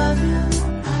 I love you.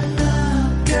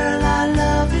 Girl, I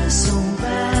love you so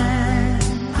bad.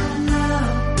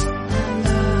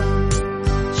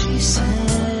 She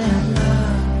said,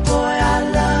 boy, I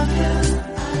love you.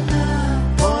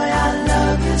 Boy, I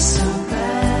love you so bad.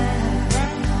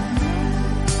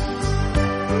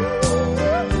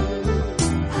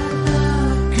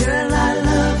 Girl, I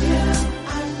love you.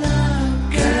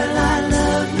 Girl, I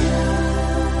love you.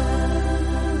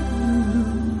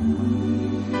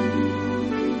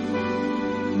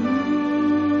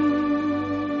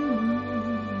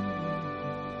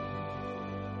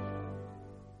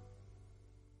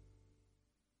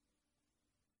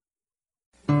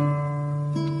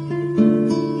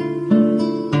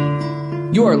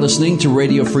 You are listening to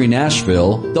Radio Free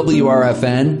Nashville,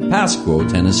 WRFN, Pasquo,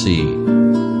 Tennessee.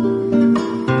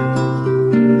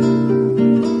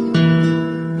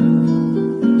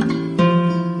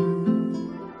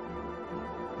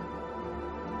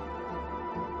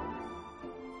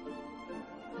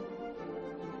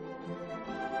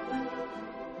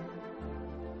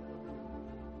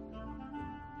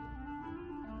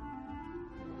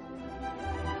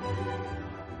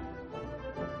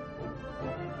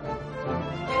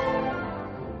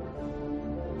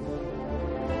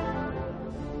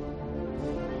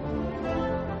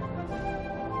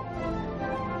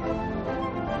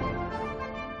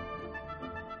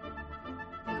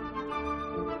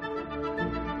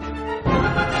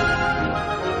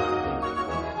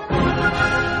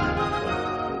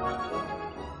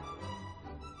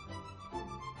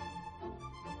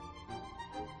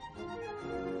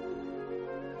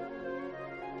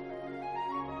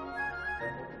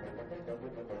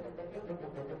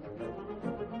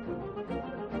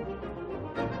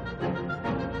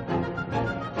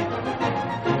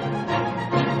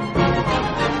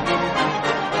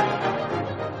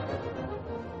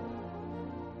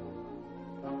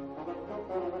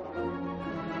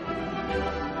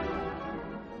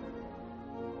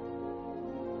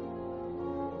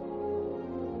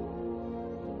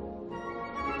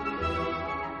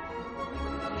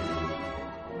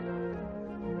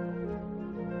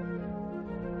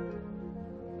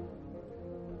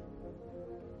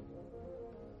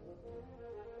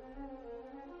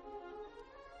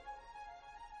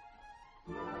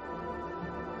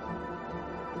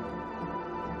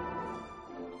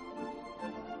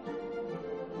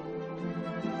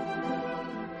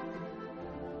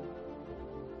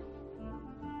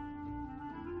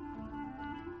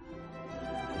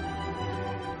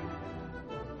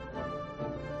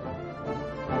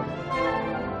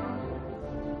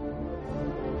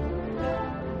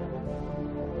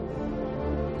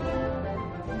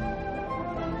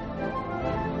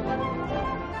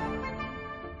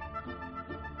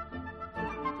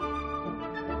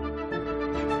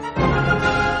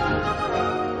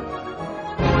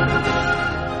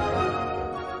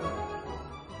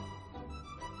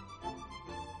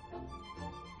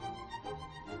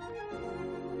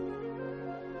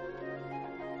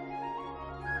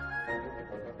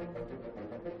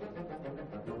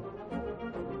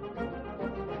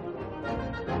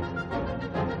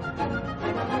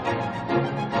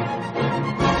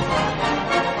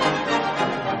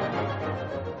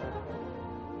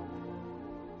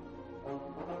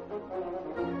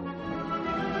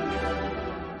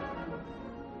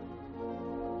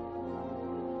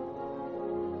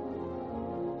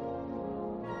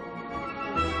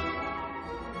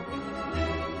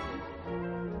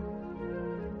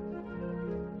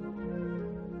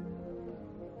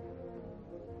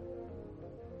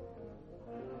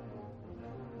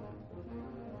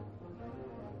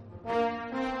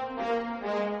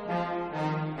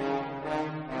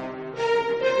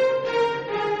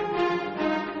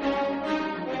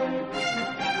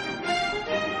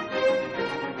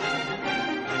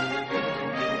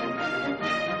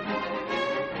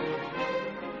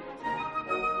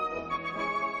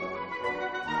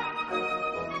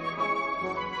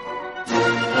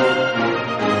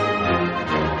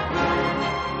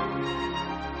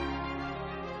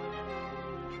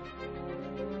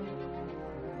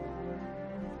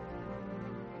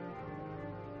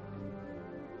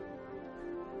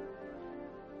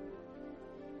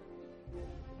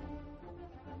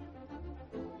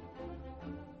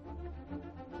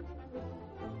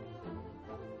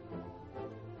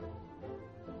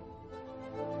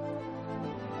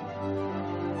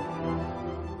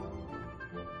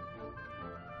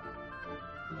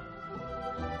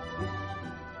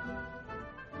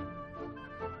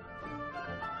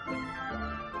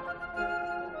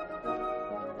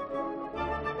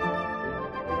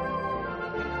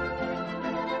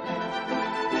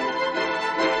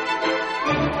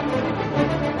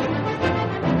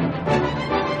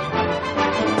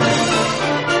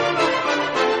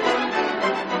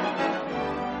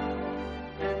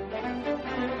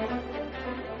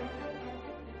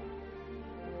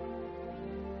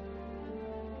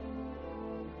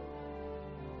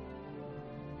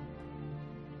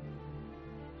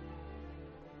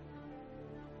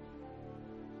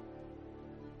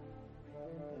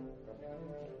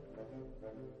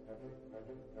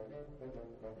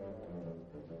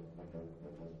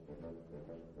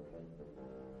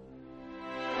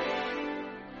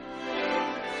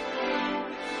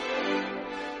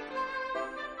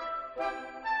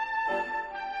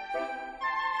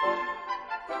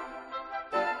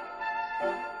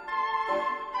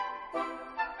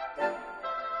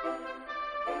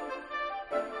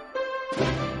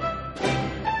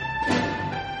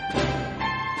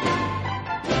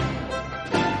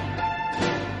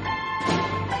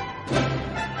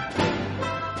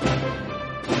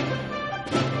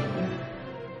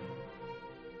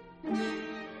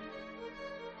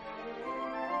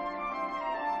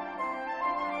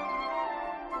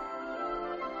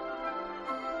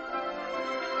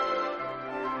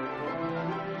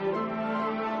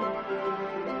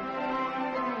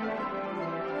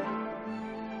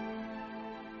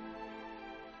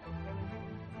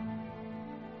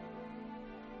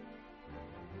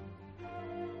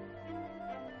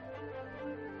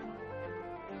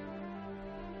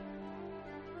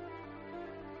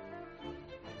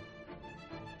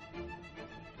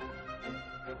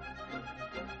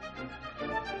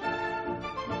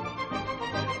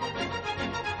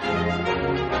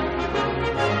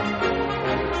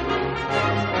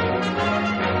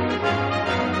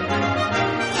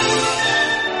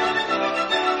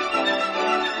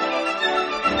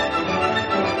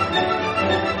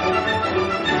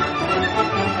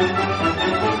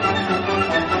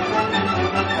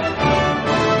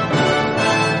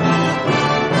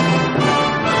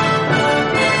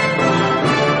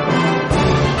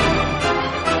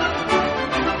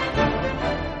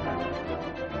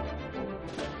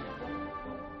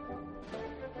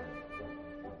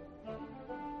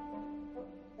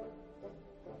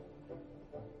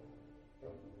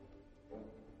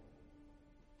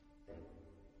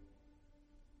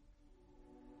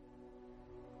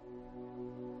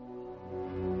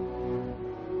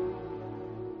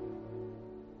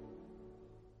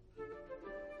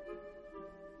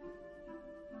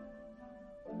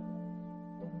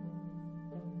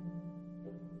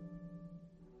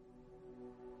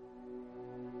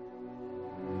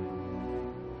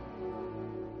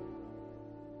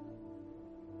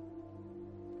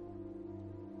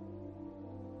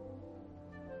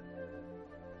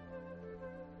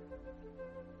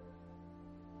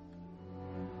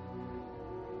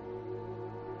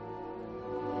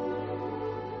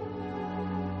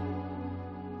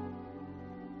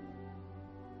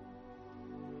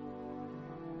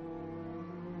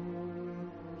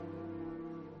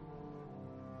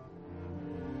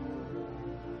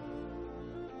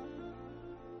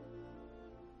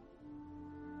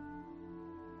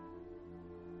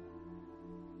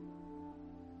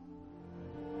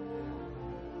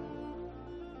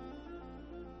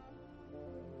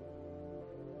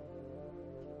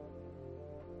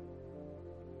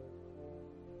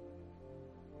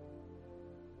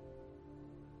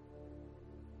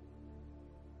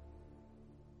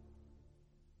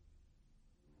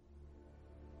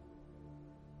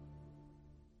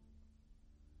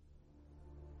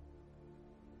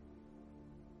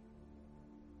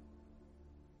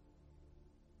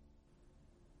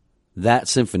 That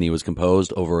symphony was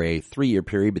composed over a 3-year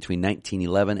period between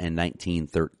 1911 and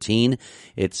 1913.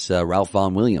 It's Ralph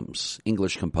Vaughan Williams,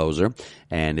 English composer,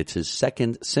 and it's his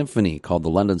second symphony called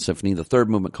the London Symphony, the third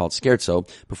movement called Scherzo,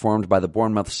 performed by the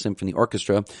Bournemouth Symphony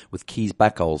Orchestra with Kees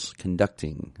Backels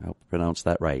conducting. I hope I pronounced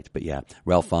that right, but yeah,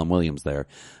 Ralph Vaughan Williams there,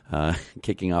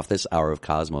 kicking off this hour of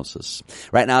Cosmosis.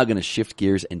 Right now I'm going to shift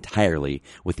gears entirely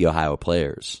with the Ohio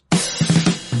Players.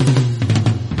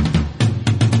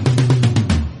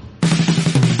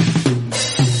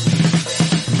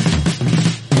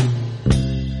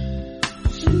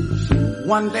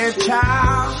 One day,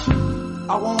 child,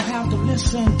 I won't have to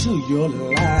listen to your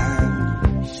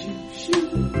lies.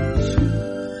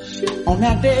 On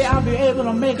that day, I'll be able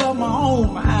to make up my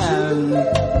own mind.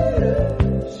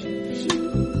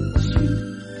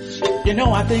 You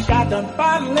know, I think I done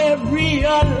finally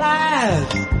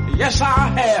realized. Yes, I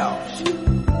have.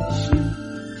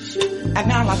 And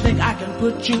now I think I can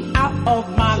put you out of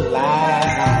my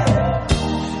life.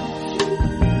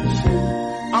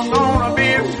 I'm gonna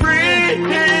be free.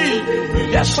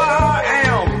 Yes, I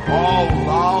am. Oh,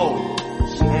 Lord.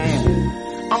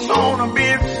 I'm gonna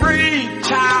be free,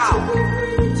 child.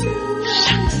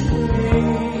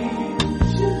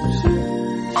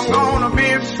 I'm gonna be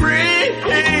free.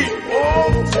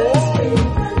 Oh, oh.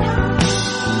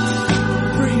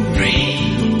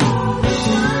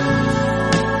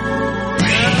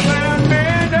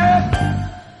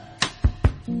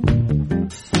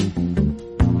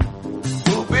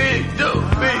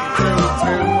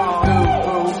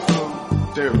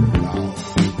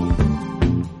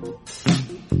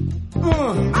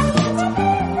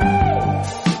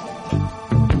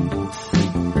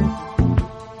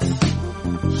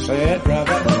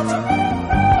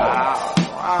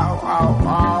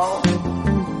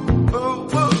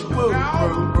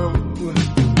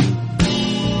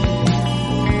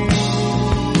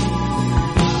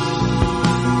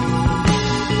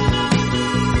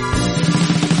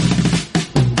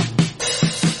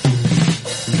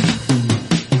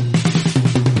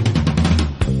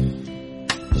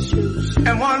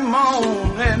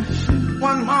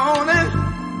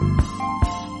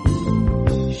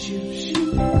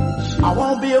 I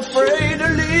won't be afraid to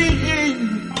leave.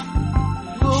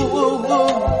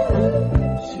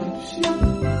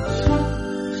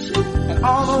 And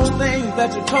all those things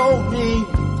that you told me,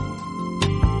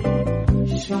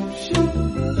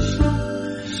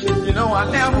 you know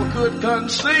I never could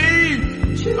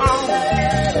conceive. Oh.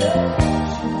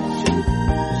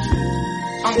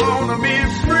 I'm gonna be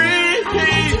free.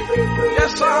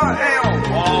 Yes, I am.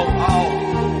 Oh, oh.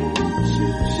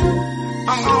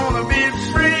 I'm gonna be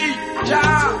free,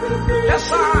 child.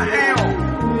 Yes, I am.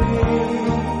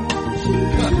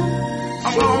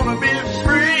 I'm gonna be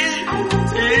free.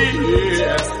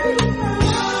 Yeah.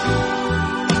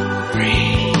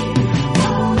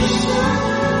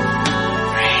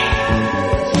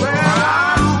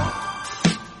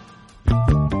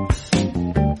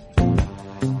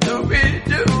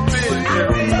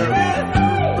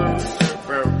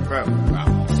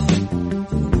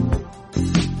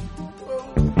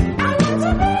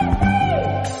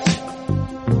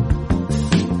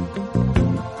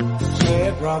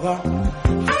 Brother,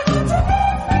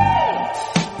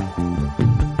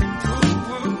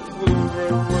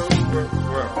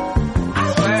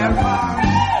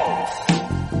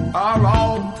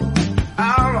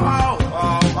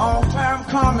 long time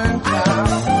coming,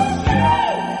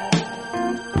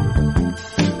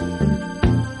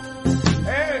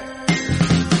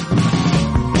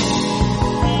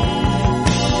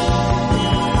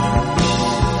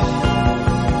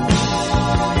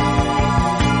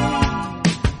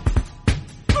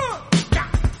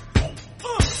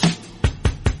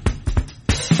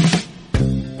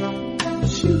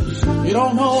 you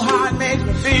don't know how it makes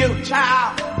me feel,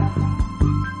 child,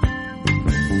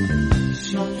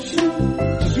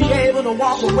 to be able to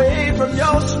walk away from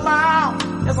your smile.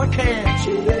 Yes, I can.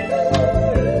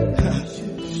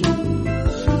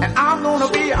 And I'm gonna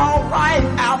be alright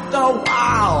after a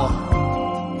while.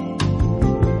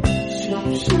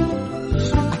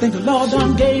 I think the Lord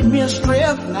done gave me a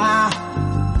strength now.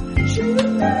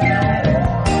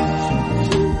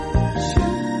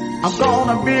 I'm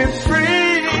gonna be free.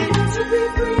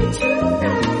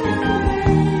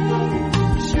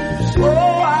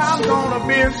 Oh, I'm gonna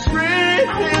be free.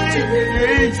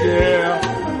 Yeah.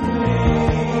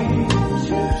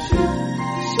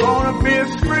 Gonna be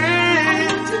free.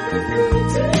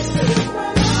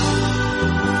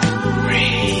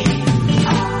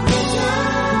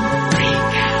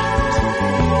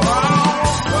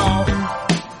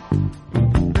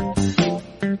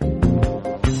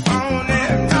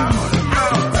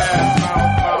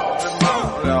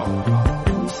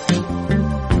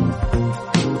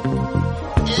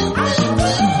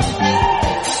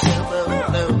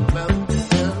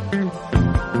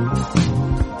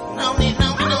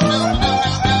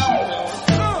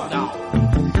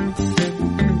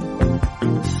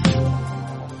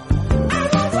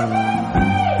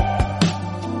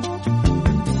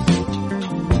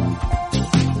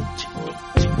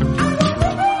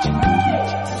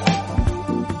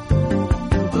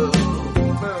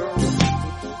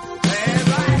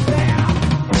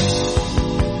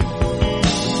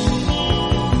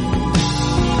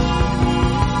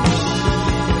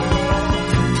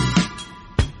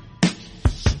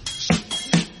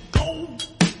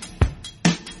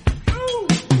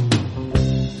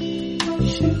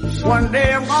 One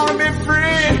day I'm gonna be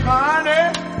free, honey.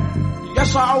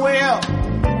 Yes, I will.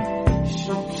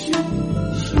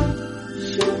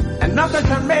 And nothing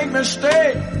can make me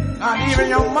stay, not even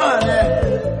your money.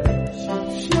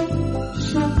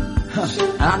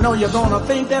 I know you're gonna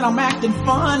think that I'm acting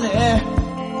funny.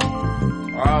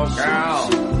 Oh, girl.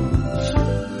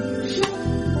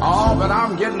 Oh, but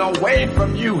I'm getting away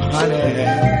from you, honey.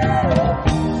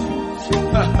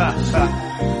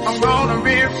 I'm gonna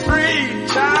be free,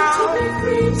 child.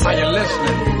 Are you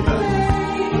listening?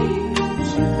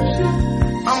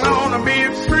 I'm gonna be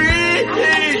free.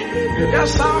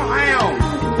 Yes, I am.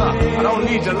 I don't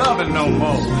need your loving no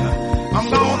more. I'm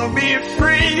gonna be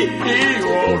free.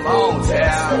 Oh, Lord,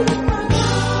 yeah.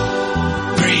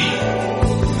 Free.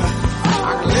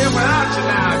 I can live without you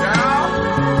now, girl.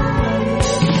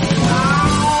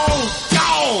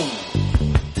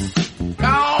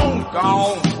 Gone.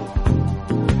 Gone. Gone.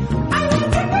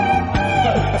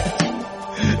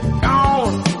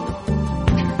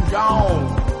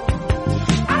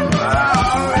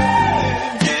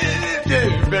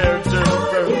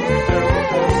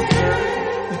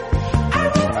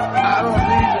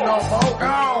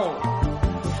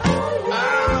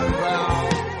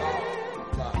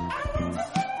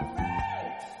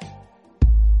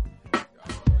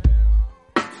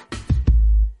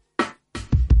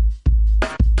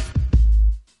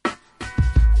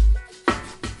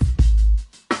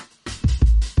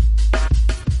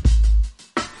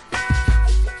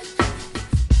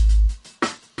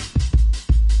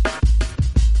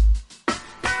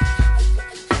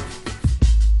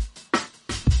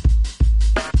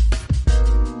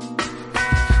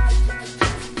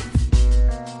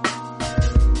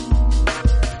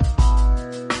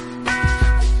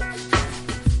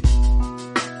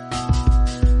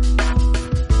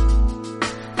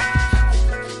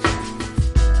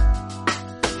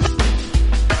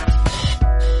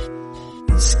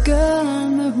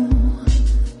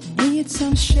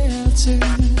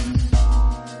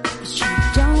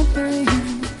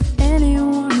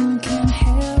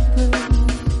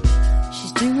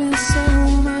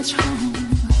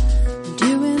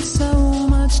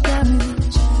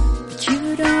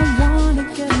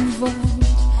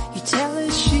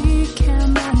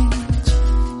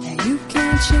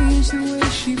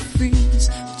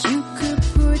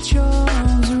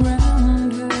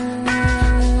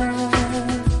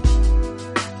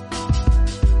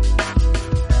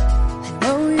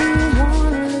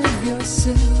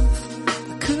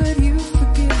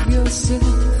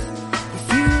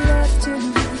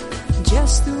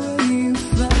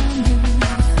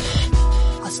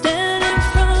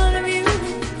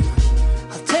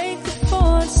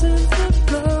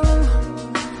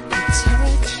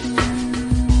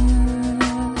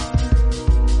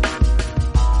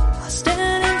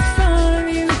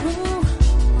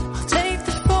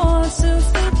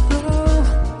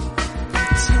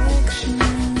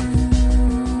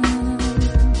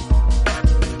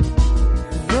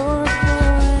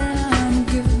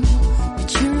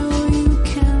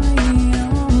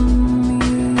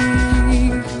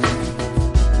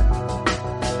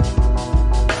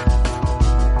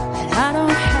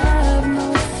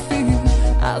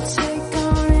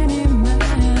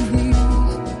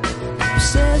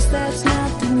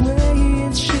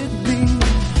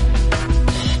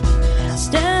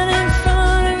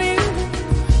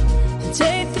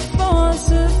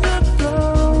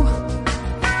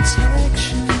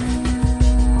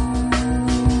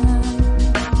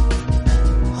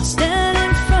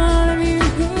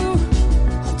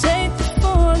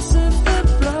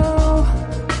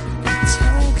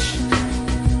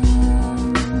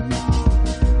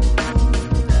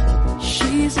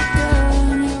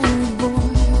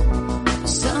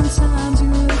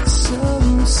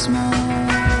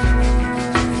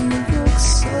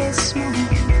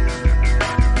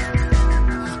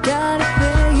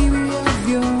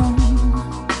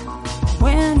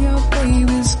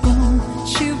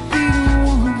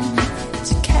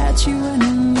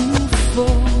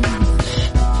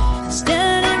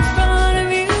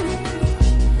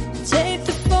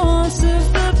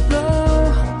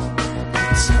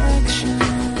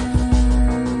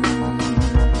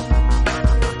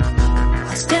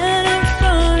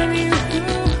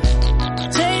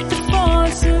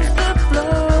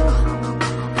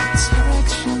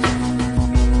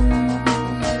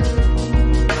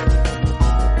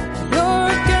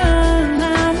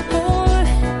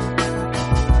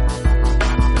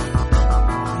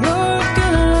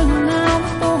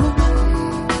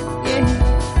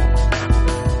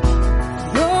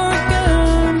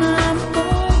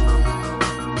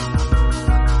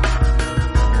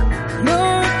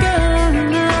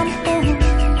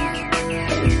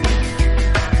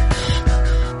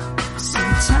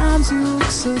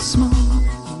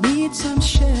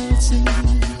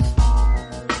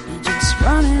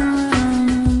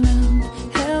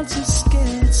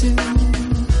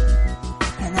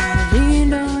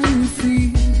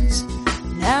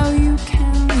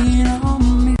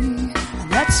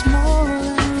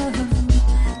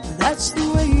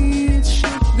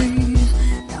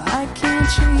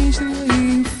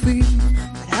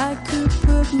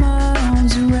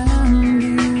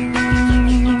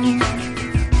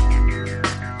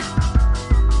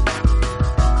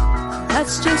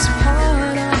 That's just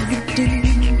part of the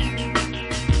deal.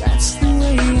 That's the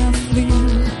way I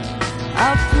feel.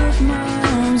 I'll put my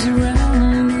arms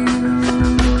around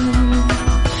you.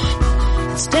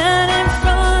 Stand in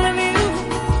front of you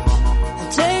and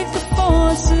take the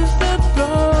force of the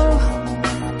blow.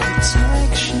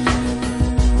 Protection.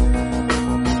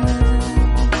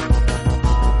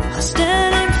 I'll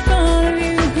stand in front of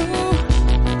you.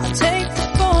 I'll take the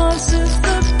force of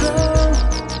the blow.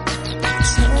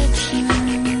 Protection.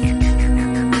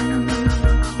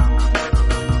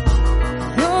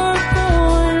 You're a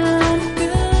boy and I'm a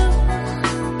girl.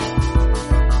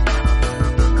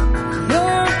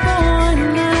 You're a boy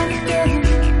and I'm a girl.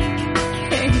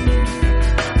 Hey.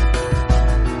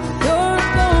 You're a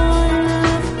boy and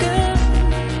I'm a girl.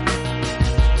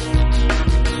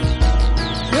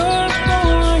 You're a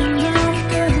boy and I'm a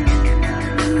girl.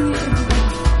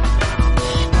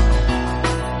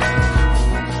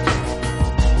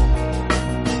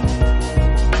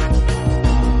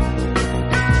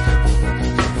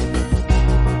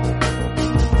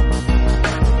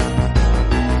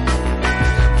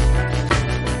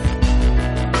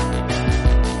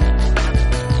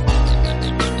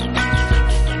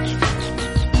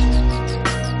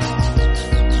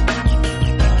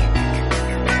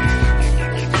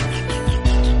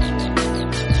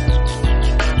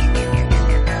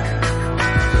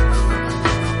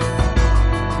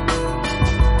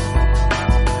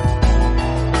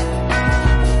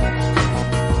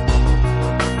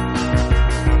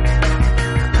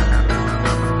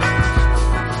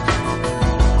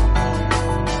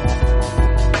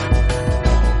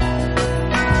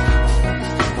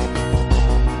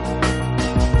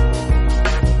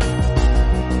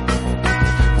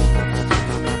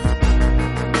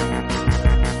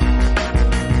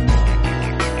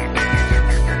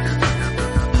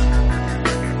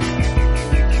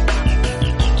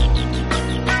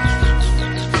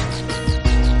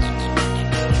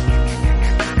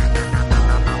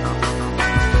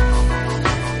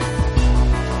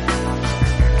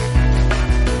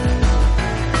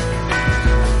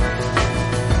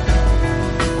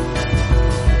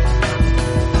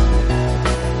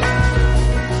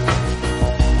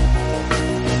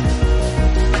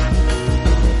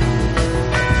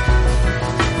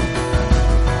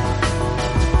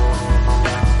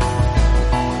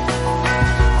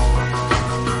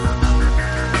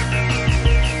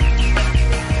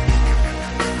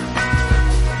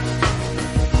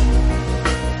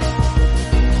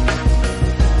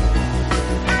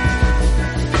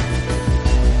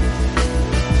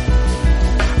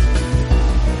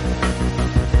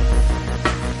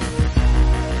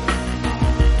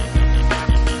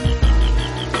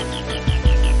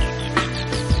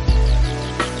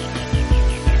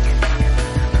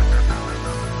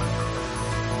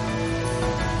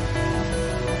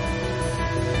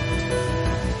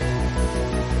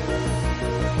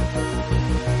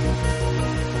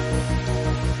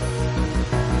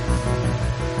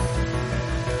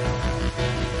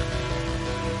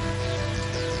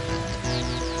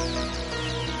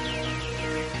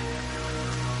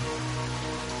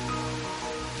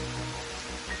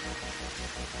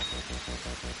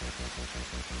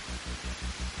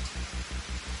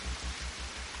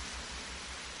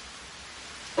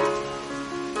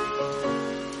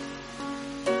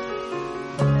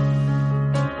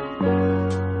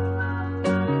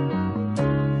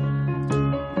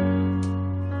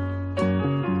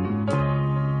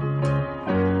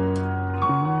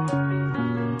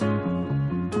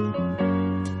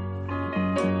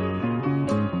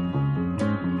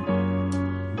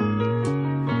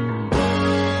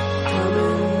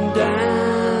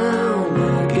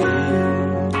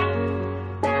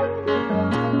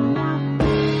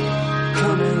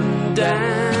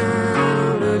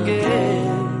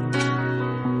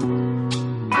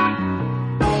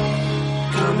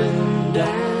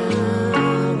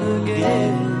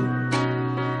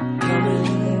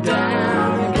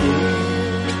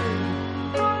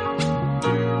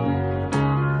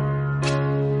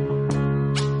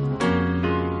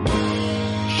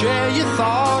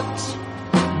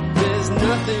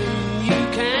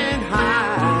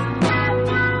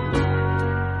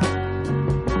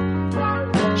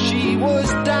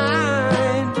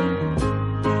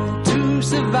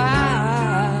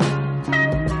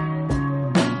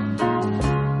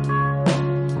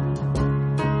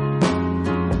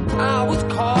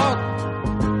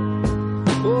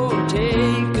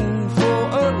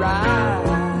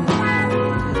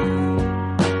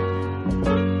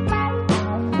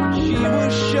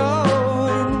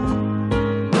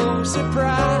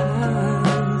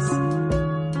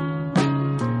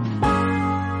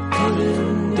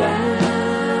 Coming down.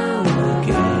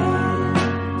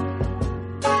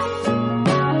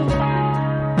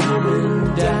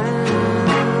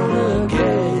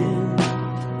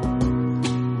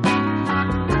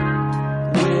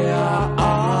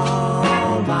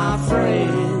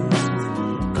 friends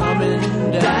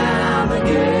coming down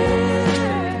again.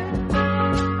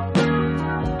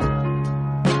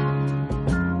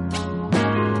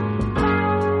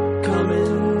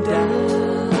 Coming down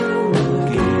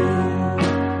again.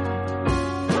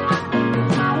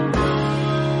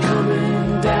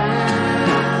 Coming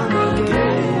down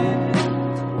again.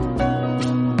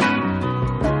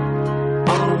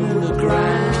 On the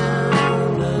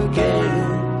ground again.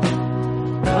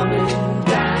 Coming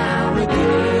down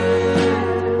again.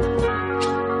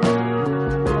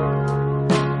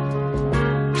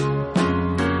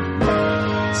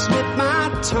 Slip my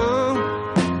tongue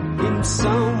in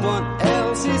someone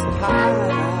else's pie.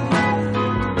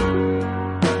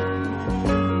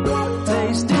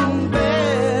 Tasting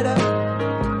better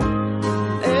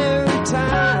every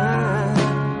time.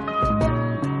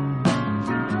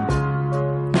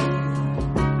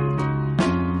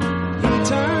 He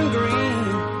turned green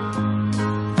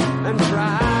and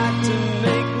tried to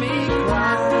make me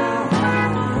cry.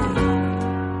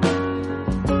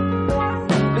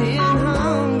 Being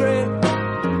hungry,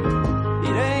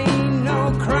 it ain't no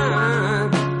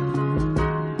crime.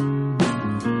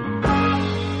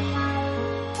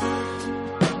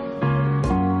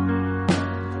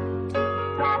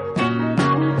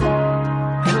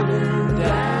 Coming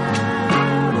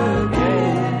down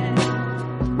again.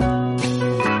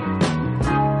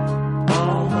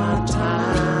 All my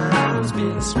time's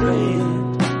been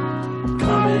spent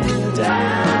coming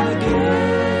down again.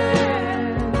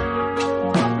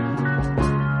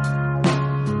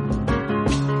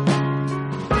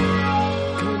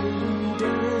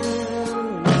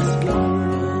 Coming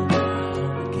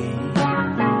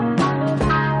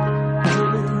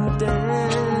down again. Coming down again.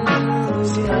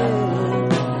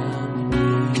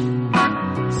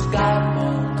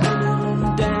 Skyfall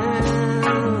coming down again.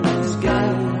 Coming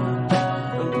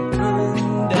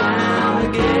down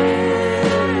again.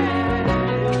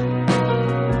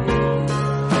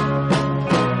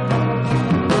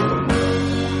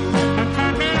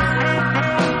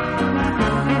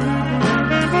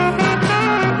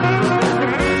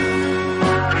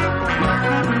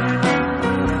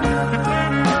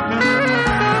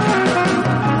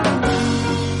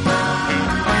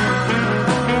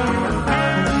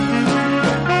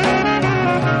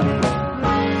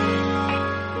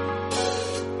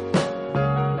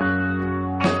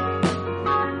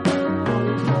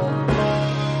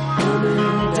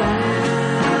 Coming down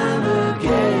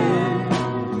again.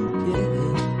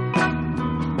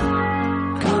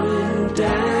 Coming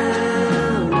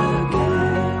down again.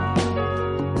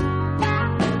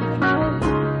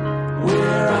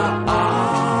 Where are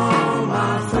all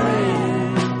my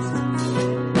friends?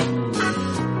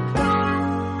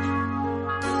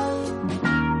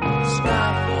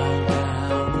 Skyfall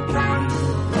down again.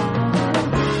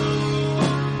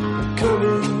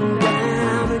 Coming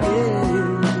down again.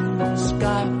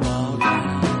 Skyfall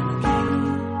down again.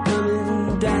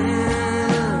 Coming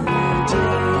down again.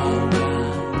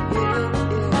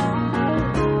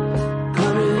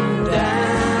 Coming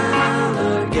down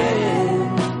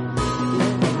again.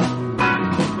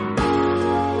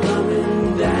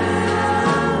 Coming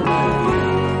down again.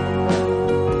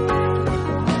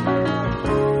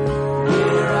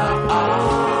 Where are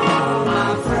all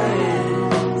my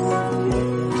friends?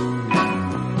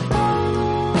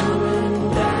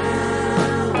 Coming down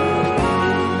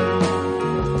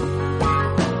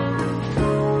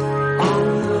on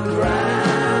the ground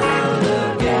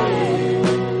again.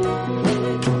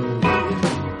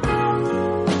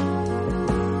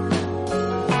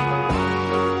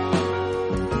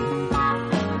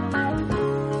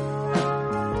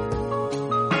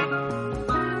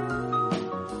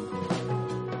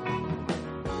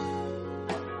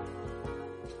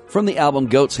 From the album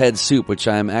Goat's Head Soup, which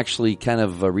I'm actually kind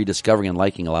of rediscovering and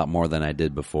liking a lot more than I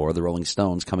did before. The Rolling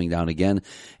Stones coming down again,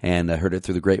 and I heard it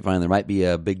through the grapevine. There might be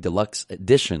a big deluxe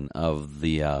edition of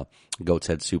the Goat's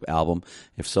Head Soup album.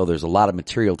 If so, there's a lot of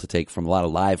material to take from a lot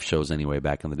of live shows anyway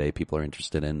back in the day. People are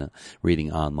interested in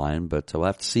reading online, but we'll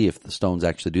have to see if the Stones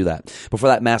actually do that. Before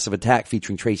that, Massive Attack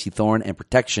featuring Tracy Thorn and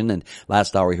Protection, and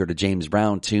last hour we heard a James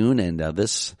Brown tune, and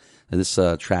this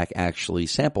track actually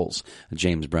samples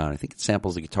James Brown. I think it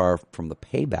samples the guitar from the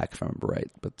Payback, if I remember right.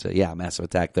 But yeah, Massive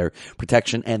Attack there,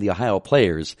 Protection, and the Ohio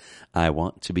Players, I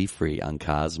Want to Be Free on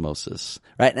Cosmosis.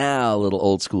 Right now, a little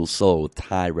old school soul with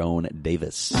Tyrone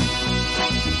Davis.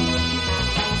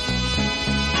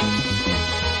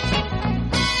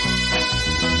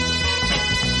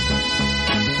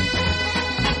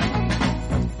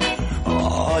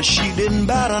 Oh, she didn't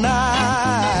bat an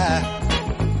eye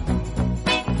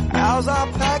as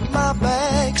I packed my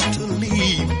bags to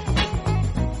leave.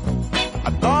 I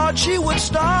thought she would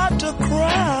start to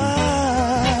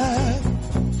cry.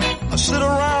 I sit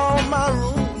around my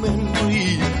room and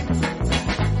grieve.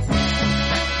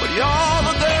 But you're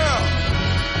the girl,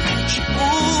 she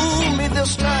fooled me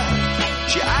this time.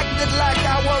 She acted like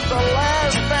I was the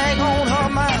last thing on her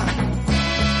mind.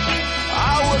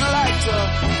 I would like to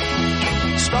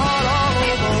start all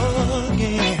over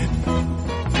again.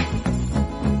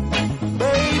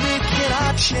 Baby, can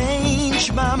I change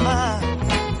my mind?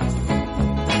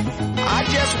 I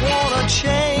just wanna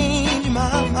change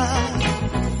my mind.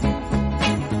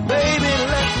 Baby,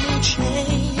 let me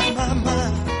change my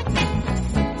mind.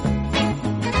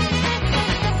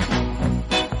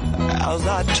 As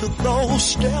I took those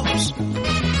steps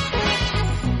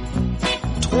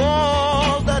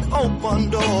toward that open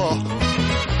door,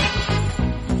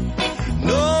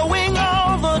 knowing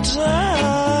all the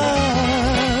time,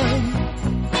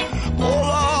 oh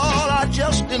Lord, I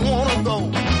just didn't want to go.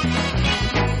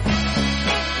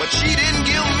 But she didn't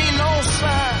give me no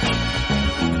sign,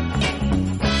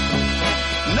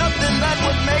 nothing that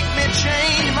would make me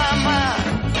change my mind.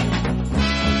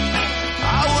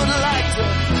 I would like to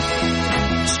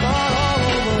start all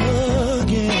over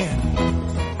again.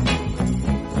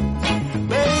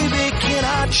 Baby, can I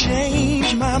change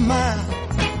my mind?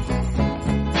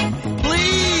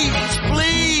 Please,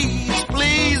 please,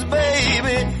 please,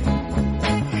 baby,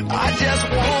 I just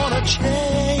want to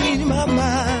change my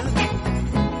mind.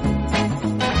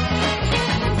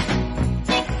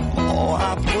 Oh,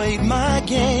 I played my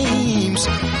games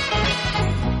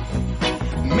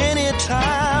many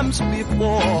times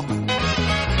before,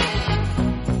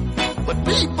 but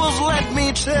peoples, let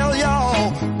me tell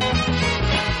y'all,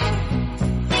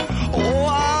 oh,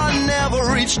 I never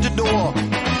reached the door.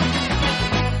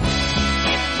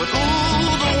 But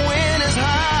ooh, the wind is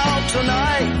high out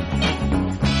tonight.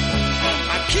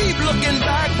 I keep looking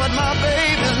back, but my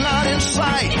baby's not in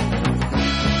sight.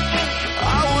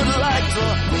 I would like to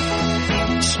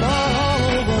start all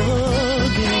over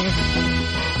again.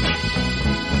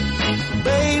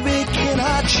 Baby, can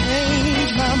I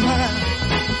change my mind?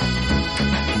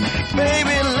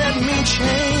 Baby, let me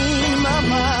change my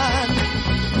mind.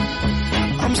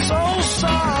 I'm so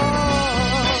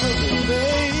sorry,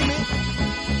 baby.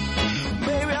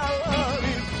 Baby, I love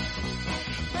you.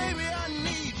 Baby, I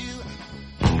need you.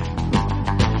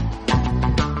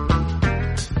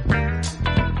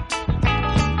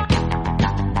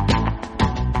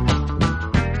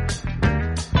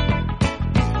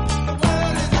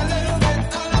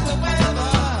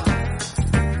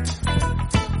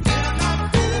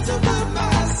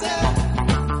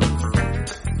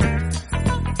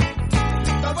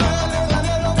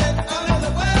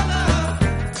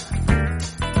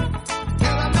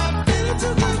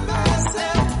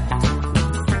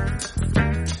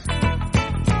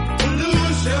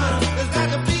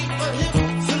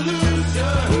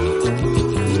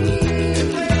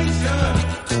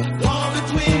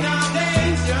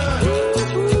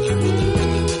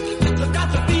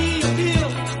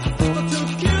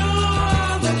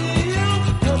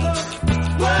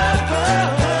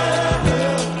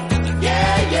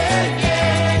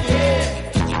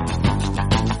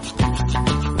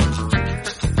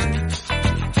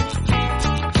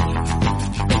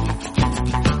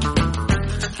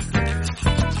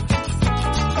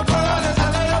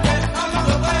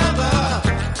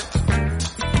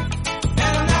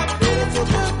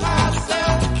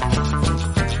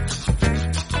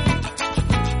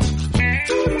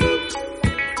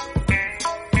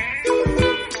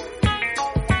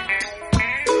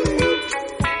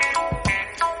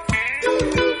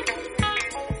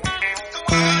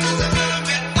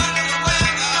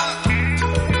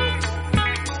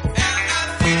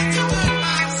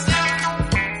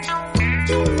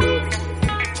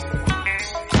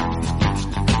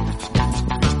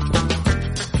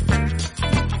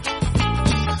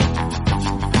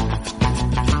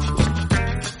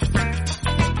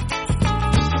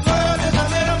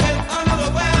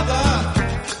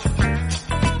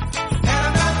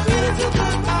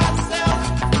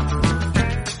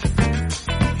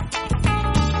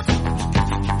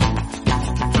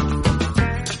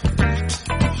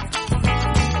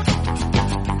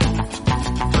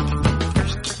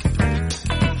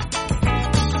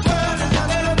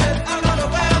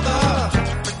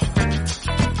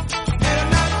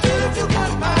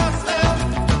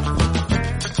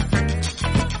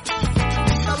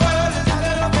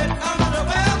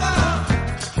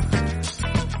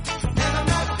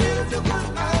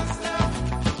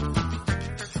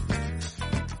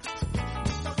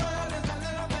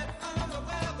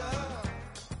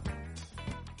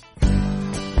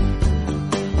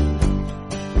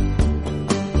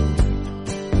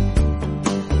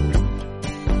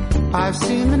 I've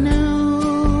seen the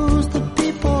news, the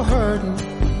people hurting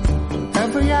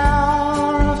every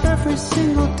hour of every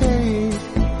single day.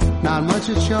 Not much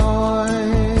of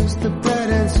choice, the bread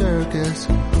and circus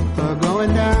are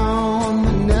going down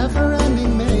the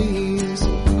never-ending maze.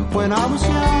 When I was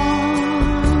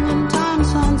young and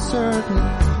times uncertain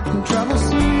and trouble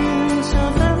seemed so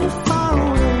very far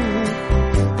away,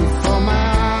 before my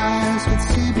eyes could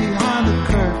see behind the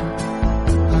curtain,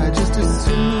 I just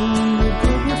assumed the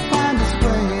good would find its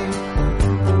way.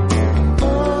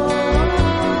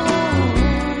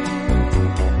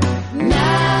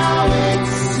 Now it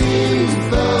seems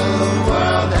the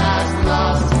world has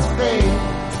lost its faith.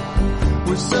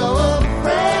 We're so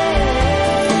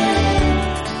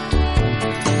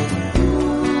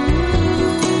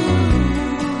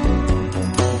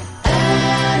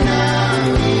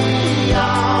enemy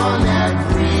on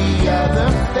every other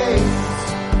face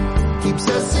keeps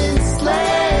us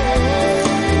enslaved.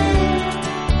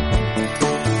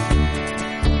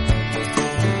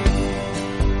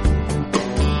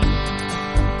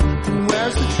 And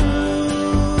where's the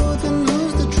truth and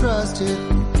who's the trusted?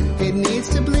 It needs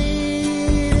to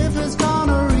bleed if it's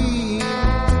gonna read.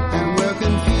 And we're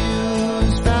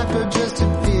confused, fact or just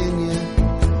opinion,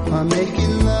 are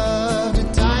making love to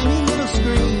tiny little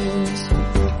screens.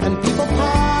 And people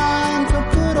pine for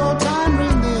good old time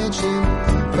religion,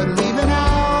 but leaving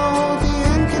out the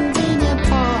inconvenient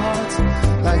parts,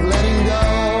 like letting go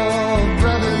of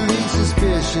brotherly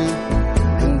suspicion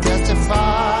and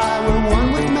testify we're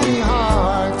one with many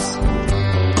hearts.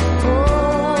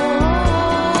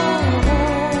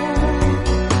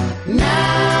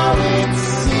 Now it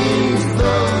seems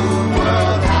the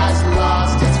world has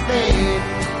lost its faith.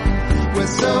 We're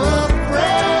so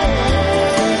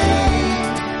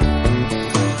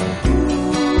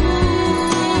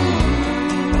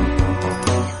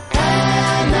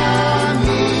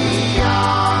enemy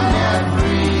on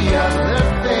every other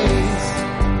face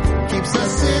keeps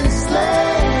us enslaved.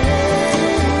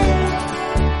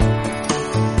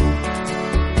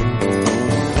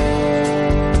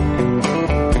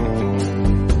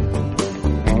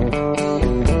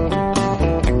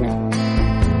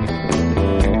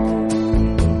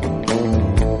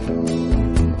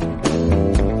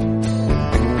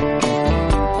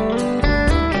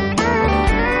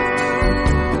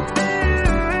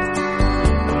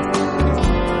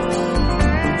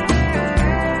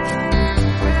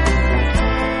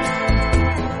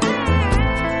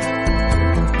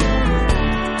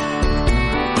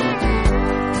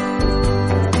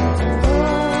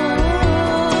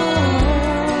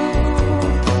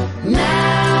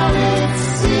 Now it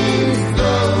seems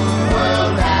the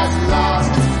world has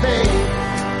lost its faith.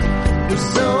 We're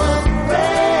so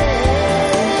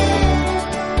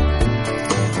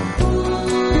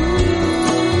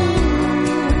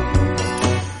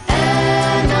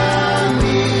enemy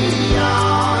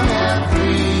on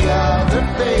every other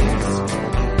face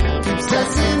keeps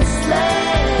us enslaved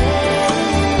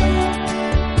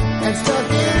and stuck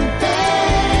in pain.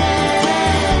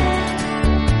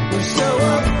 We're so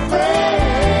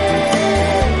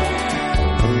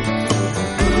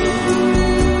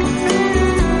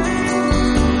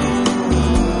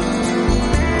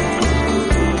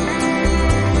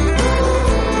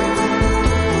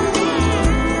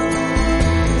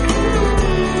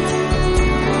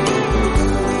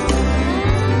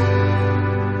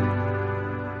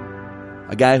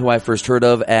A guy who I first heard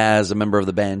of as a member of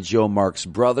the band Joe Mark's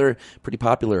brother, pretty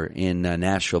popular in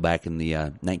Nashville back in the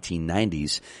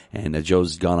 1990s. And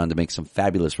Joe's gone on to make some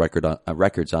fabulous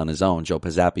records on his own. Joe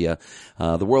Pizzapia,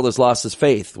 The World Has Lost Its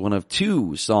Faith, one of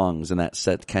two songs in that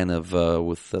set, kind of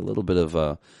with a little bit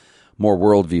of more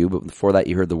worldview. But before that,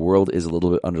 you heard The World Is a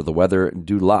Little Bit Under the Weather,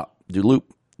 Doodalop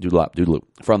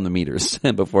from the Meters.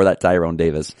 And before that, Tyrone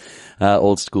Davis,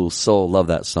 Old School Soul. Love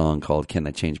that song called Can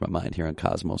I Change My Mind here on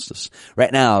Cosmosis.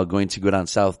 Right now, going to go down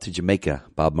south to Jamaica,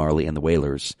 Bob Marley and the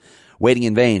Wailers. Waiting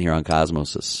in Vain here on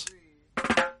Cosmosis.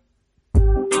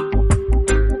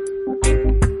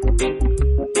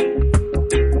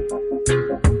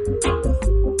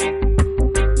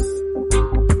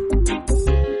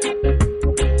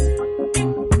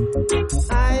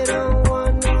 I don't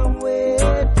wanna wait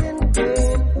in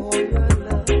vain for your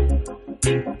love.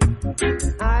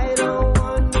 I don't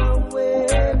wanna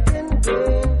wait in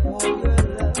vain for your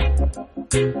love.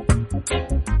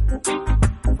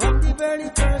 From the very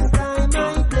first time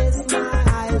I placed my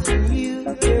eyes in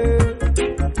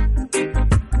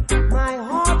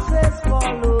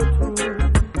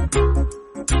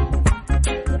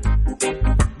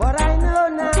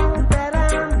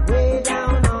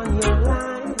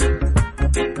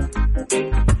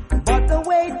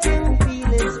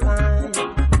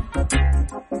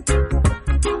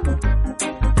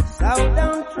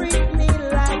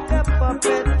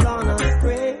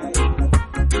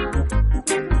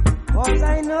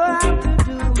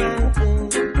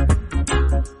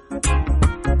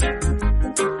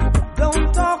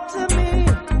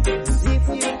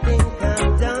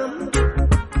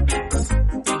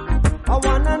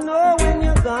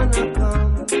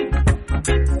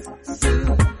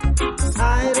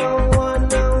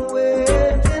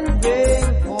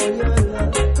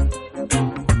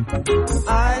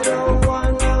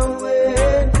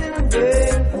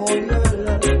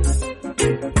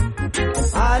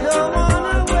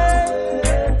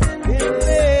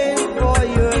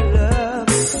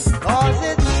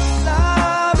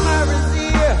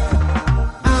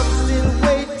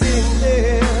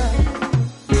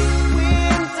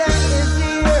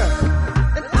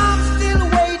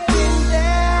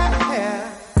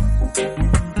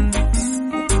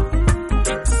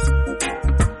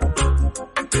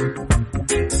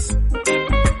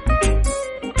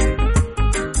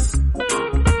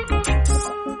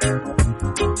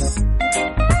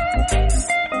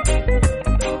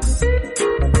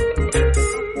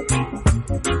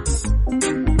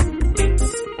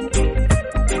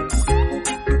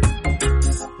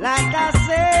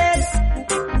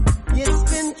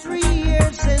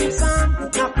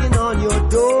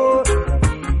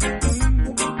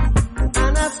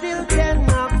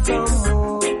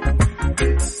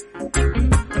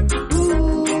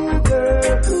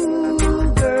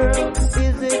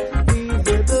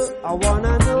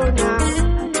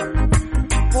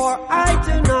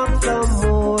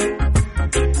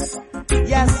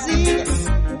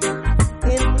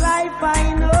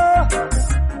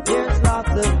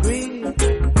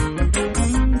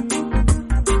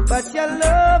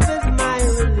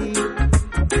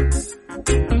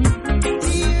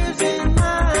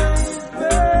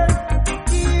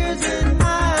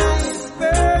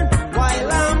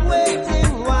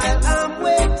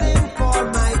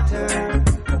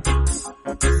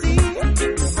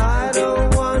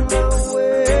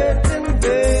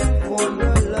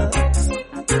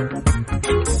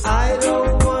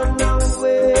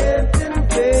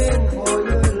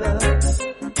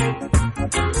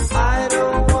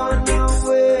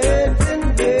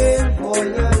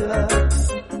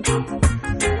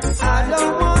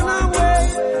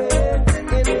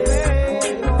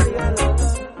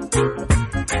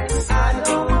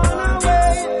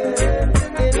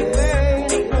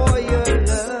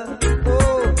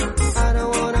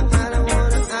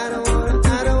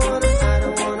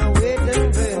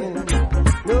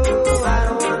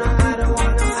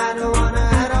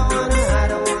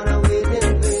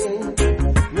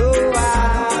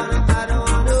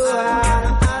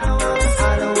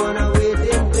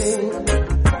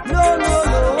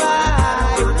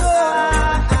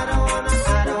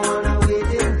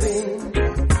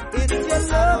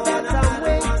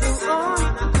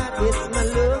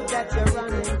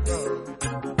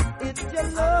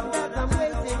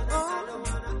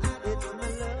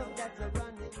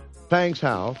Thanks,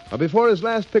 Hal. Before his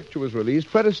last picture was released,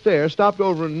 Fred Astaire stopped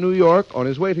over in New York on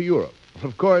his way to Europe.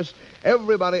 Of course,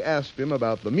 everybody asked him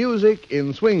about the music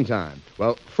in swing time.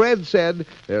 Well, Fred said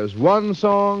there's one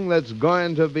song that's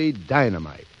going to be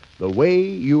dynamite. The Way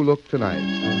You Look Tonight.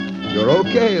 You're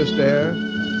okay, Astaire.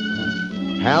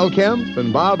 Hal Kemp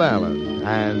and Bob Allen.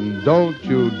 And Don't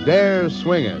You Dare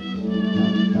Swing It.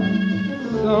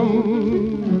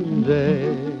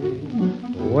 Someday,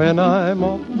 when I'm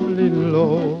awfully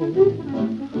low,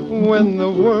 when the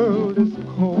world is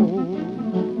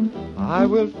cold, I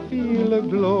will feel a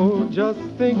glow just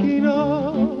thinking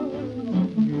of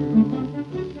you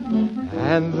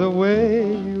and the way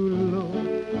you look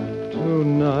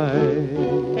tonight.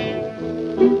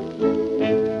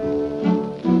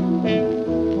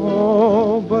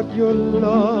 Oh, but you're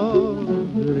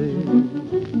lovely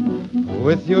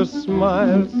with your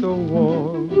smile so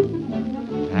warm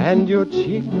and your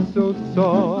cheeks so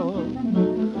soft.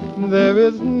 There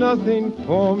is nothing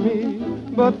for me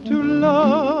but to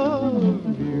love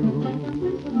you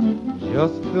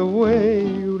just the way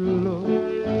you look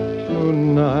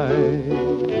tonight.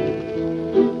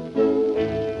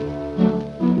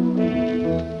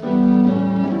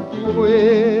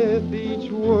 With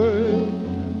each word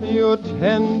your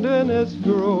tenderness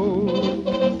grows,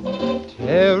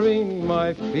 tearing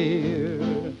my fear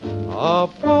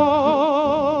apart.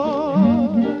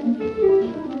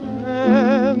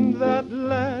 And that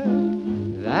laugh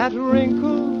that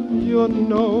wrinkles your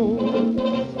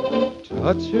nose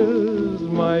touches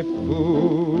my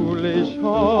foolish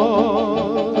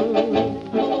heart.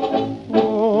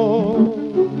 Oh,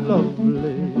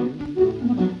 lovely,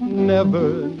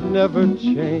 never, never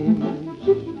change.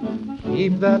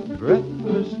 Keep that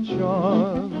breathless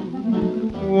charm.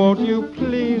 Won't you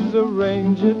please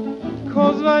arrange it?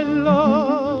 'Cause I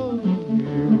love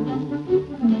you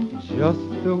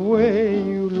just the way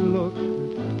you look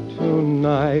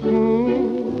tonight.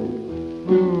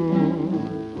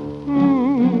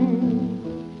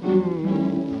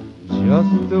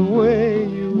 Just the way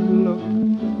you look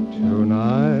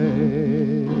tonight.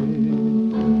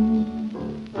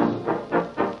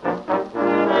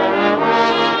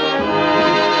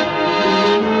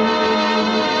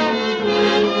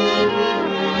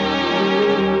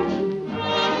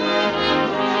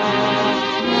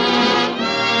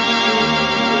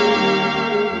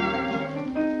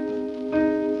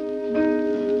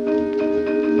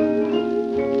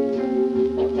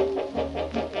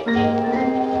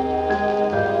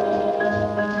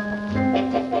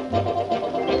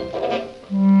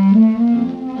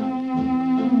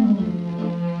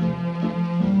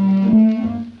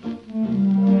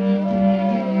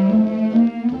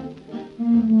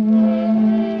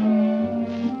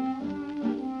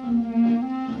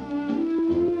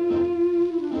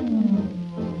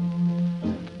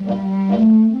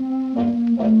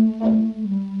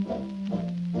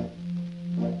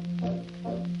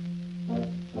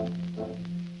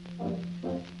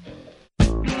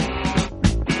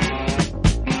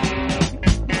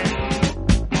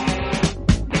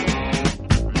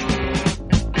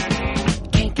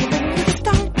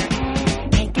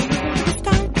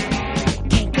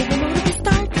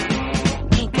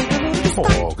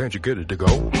 Can't you get it to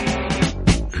go?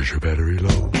 Is your battery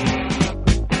low?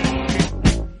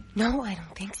 No, I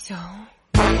don't think so.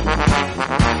 Try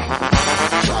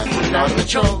pulling out of the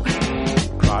choke.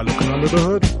 Try looking under the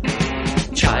hood.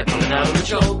 Try pulling out of the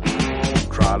choke.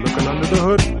 Try looking under the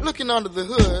hood. Looking under the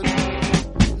hood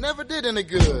never did any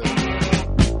good.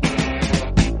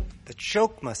 The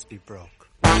choke must be broke.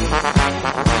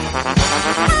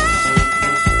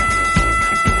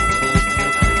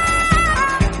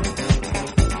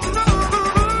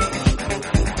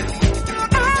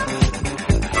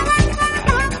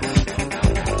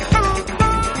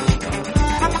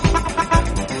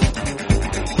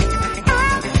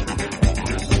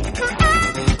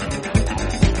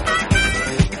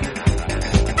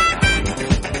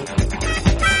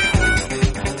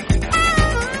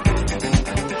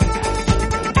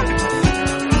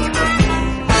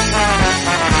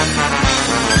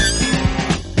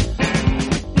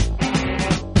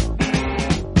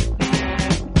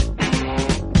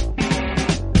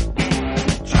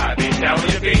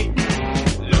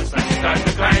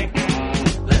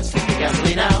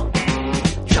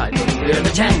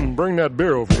 Bring that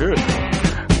beer over here,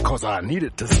 'cause I need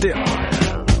it to stick.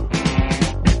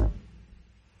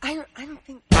 I don't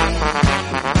think... Try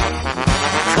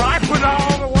putting out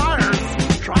all the wires.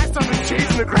 Try something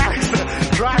cheese in the cracks.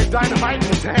 Try dynamite in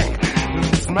the tank.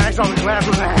 Smash all the glass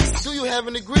with axe. Do you have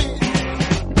any grease?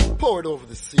 Pour it over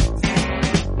the seats.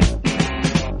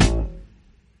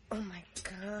 Oh, my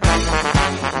God.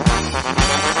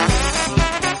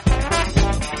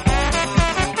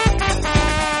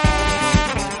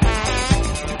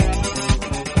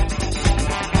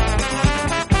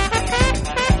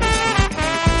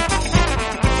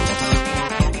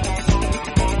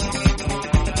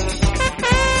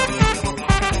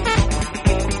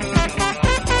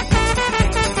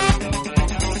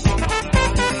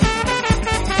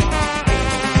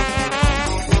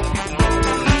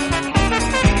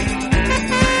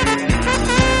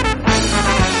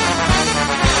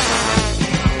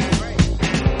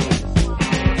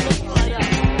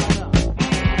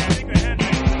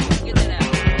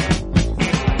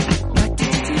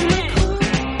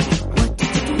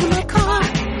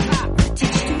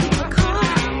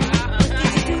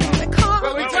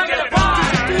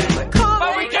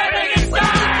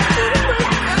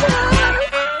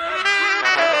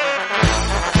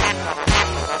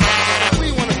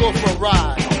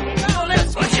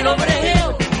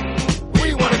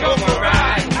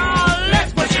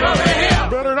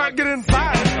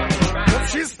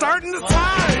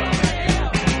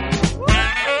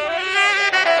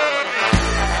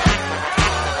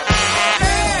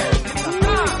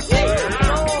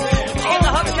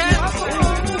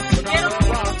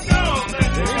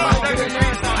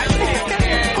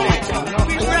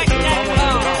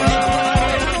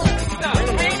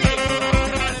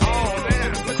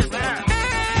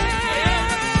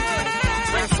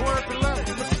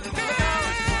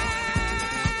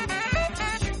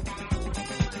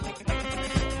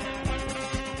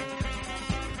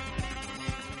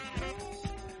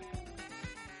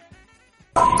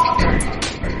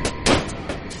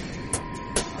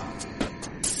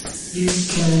 You can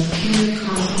hear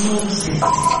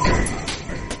Cosmosis.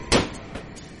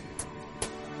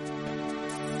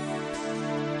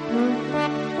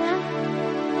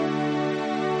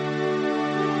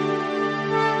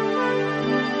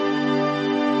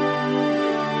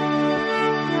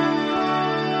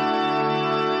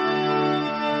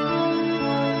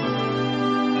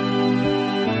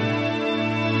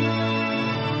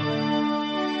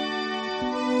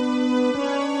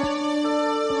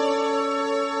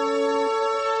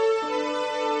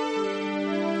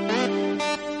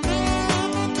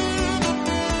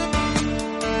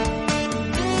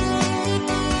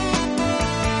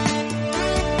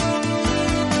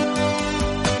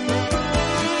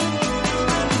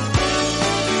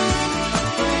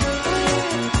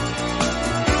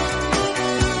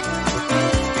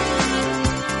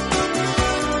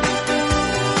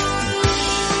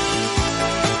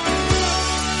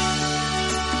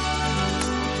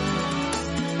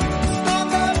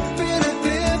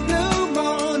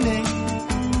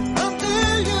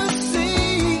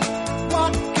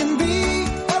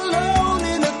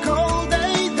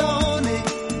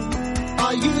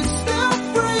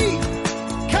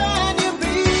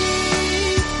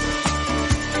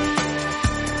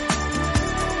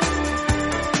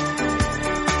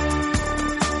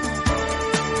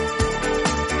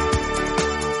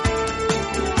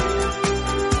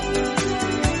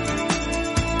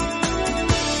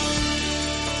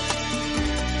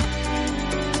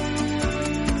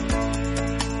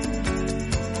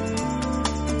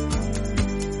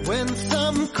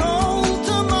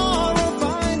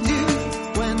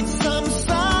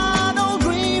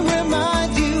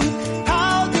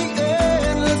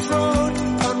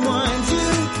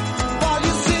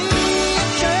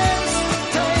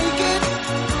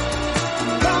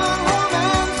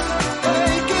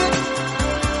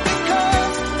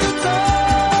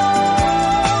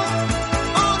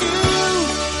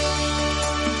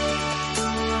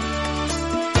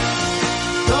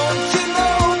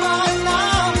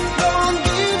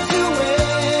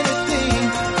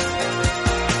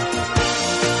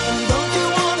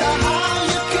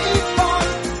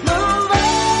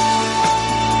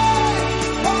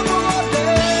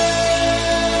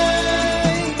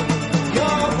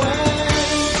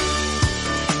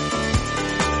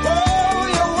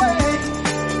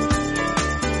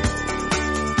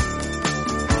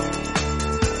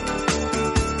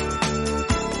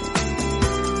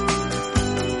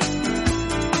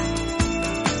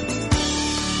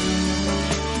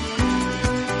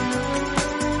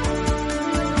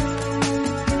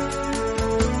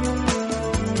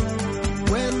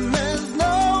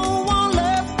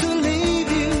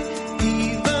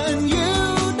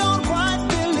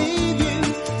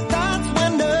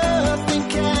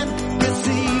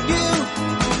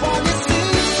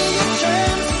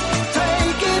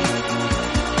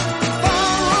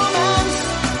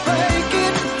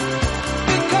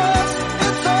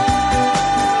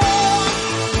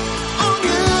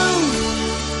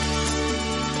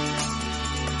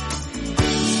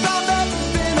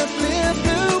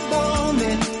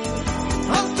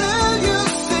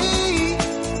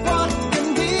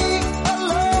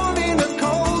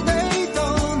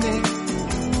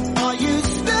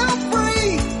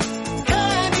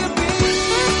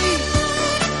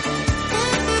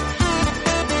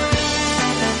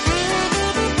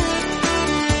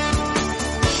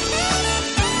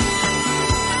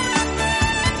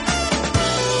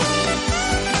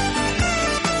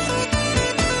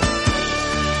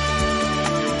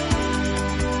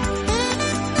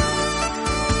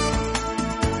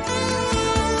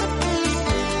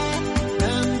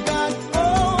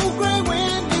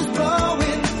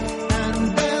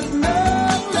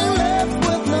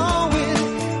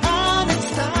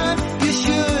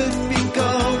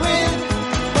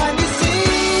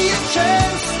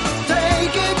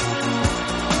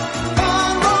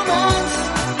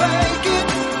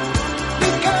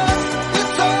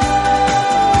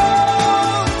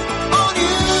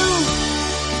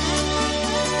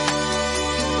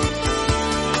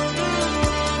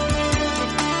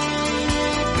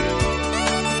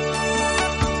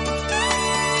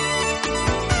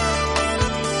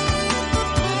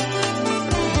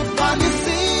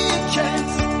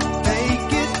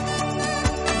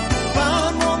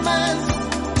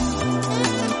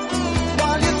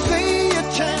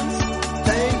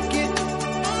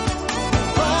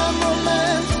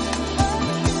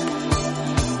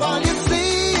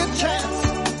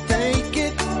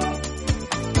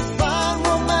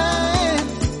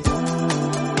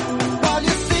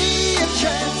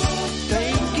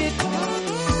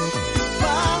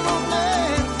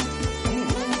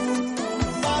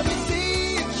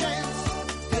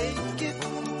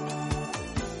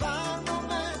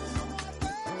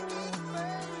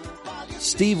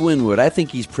 Steve Winwood, I think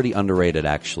he's pretty underrated,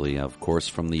 actually. Of course,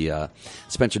 from the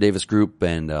Spencer Davis Group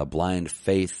and Blind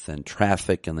Faith and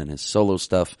Traffic, and then his solo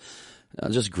stuff.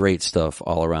 Just great stuff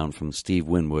all around from Steve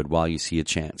Winwood, While You See a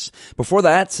Chance. Before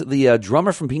that, the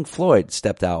drummer from Pink Floyd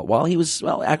stepped out while he was,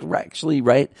 well, actually,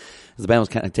 right, the band was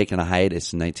kind of taking a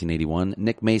hiatus in 1981.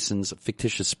 Nick Mason's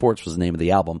Fictitious Sports was the name of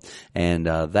the album, and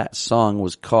that song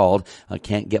was called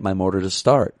Can't Get My Motor to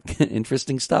Start.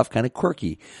 Interesting stuff, kind of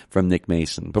quirky from Nick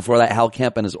Mason. Before that, Hal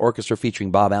Kemp and his orchestra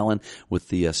featuring Bob Allen with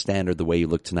the standard The Way You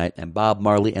Look Tonight, and Bob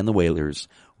Marley and the Wailers,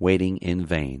 Waiting in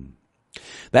Vain.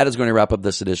 That is going to wrap up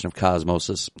this edition of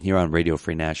Cosmosis here on Radio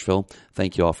Free Nashville.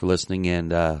 Thank you all for listening.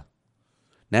 And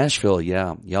Nashville,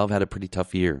 yeah, y'all have had a pretty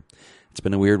tough year. It's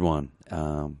been a weird one.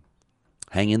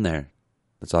 Hang in there.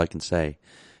 That's all I can say.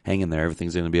 Hang in there.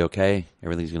 Everything's going to be okay.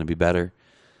 Everything's going to be better.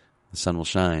 The sun will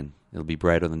shine. It'll be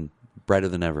brighter than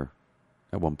ever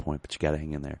at one point, but you got to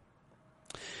hang in there.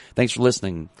 Thanks for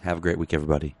listening. Have a great week,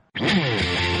 everybody.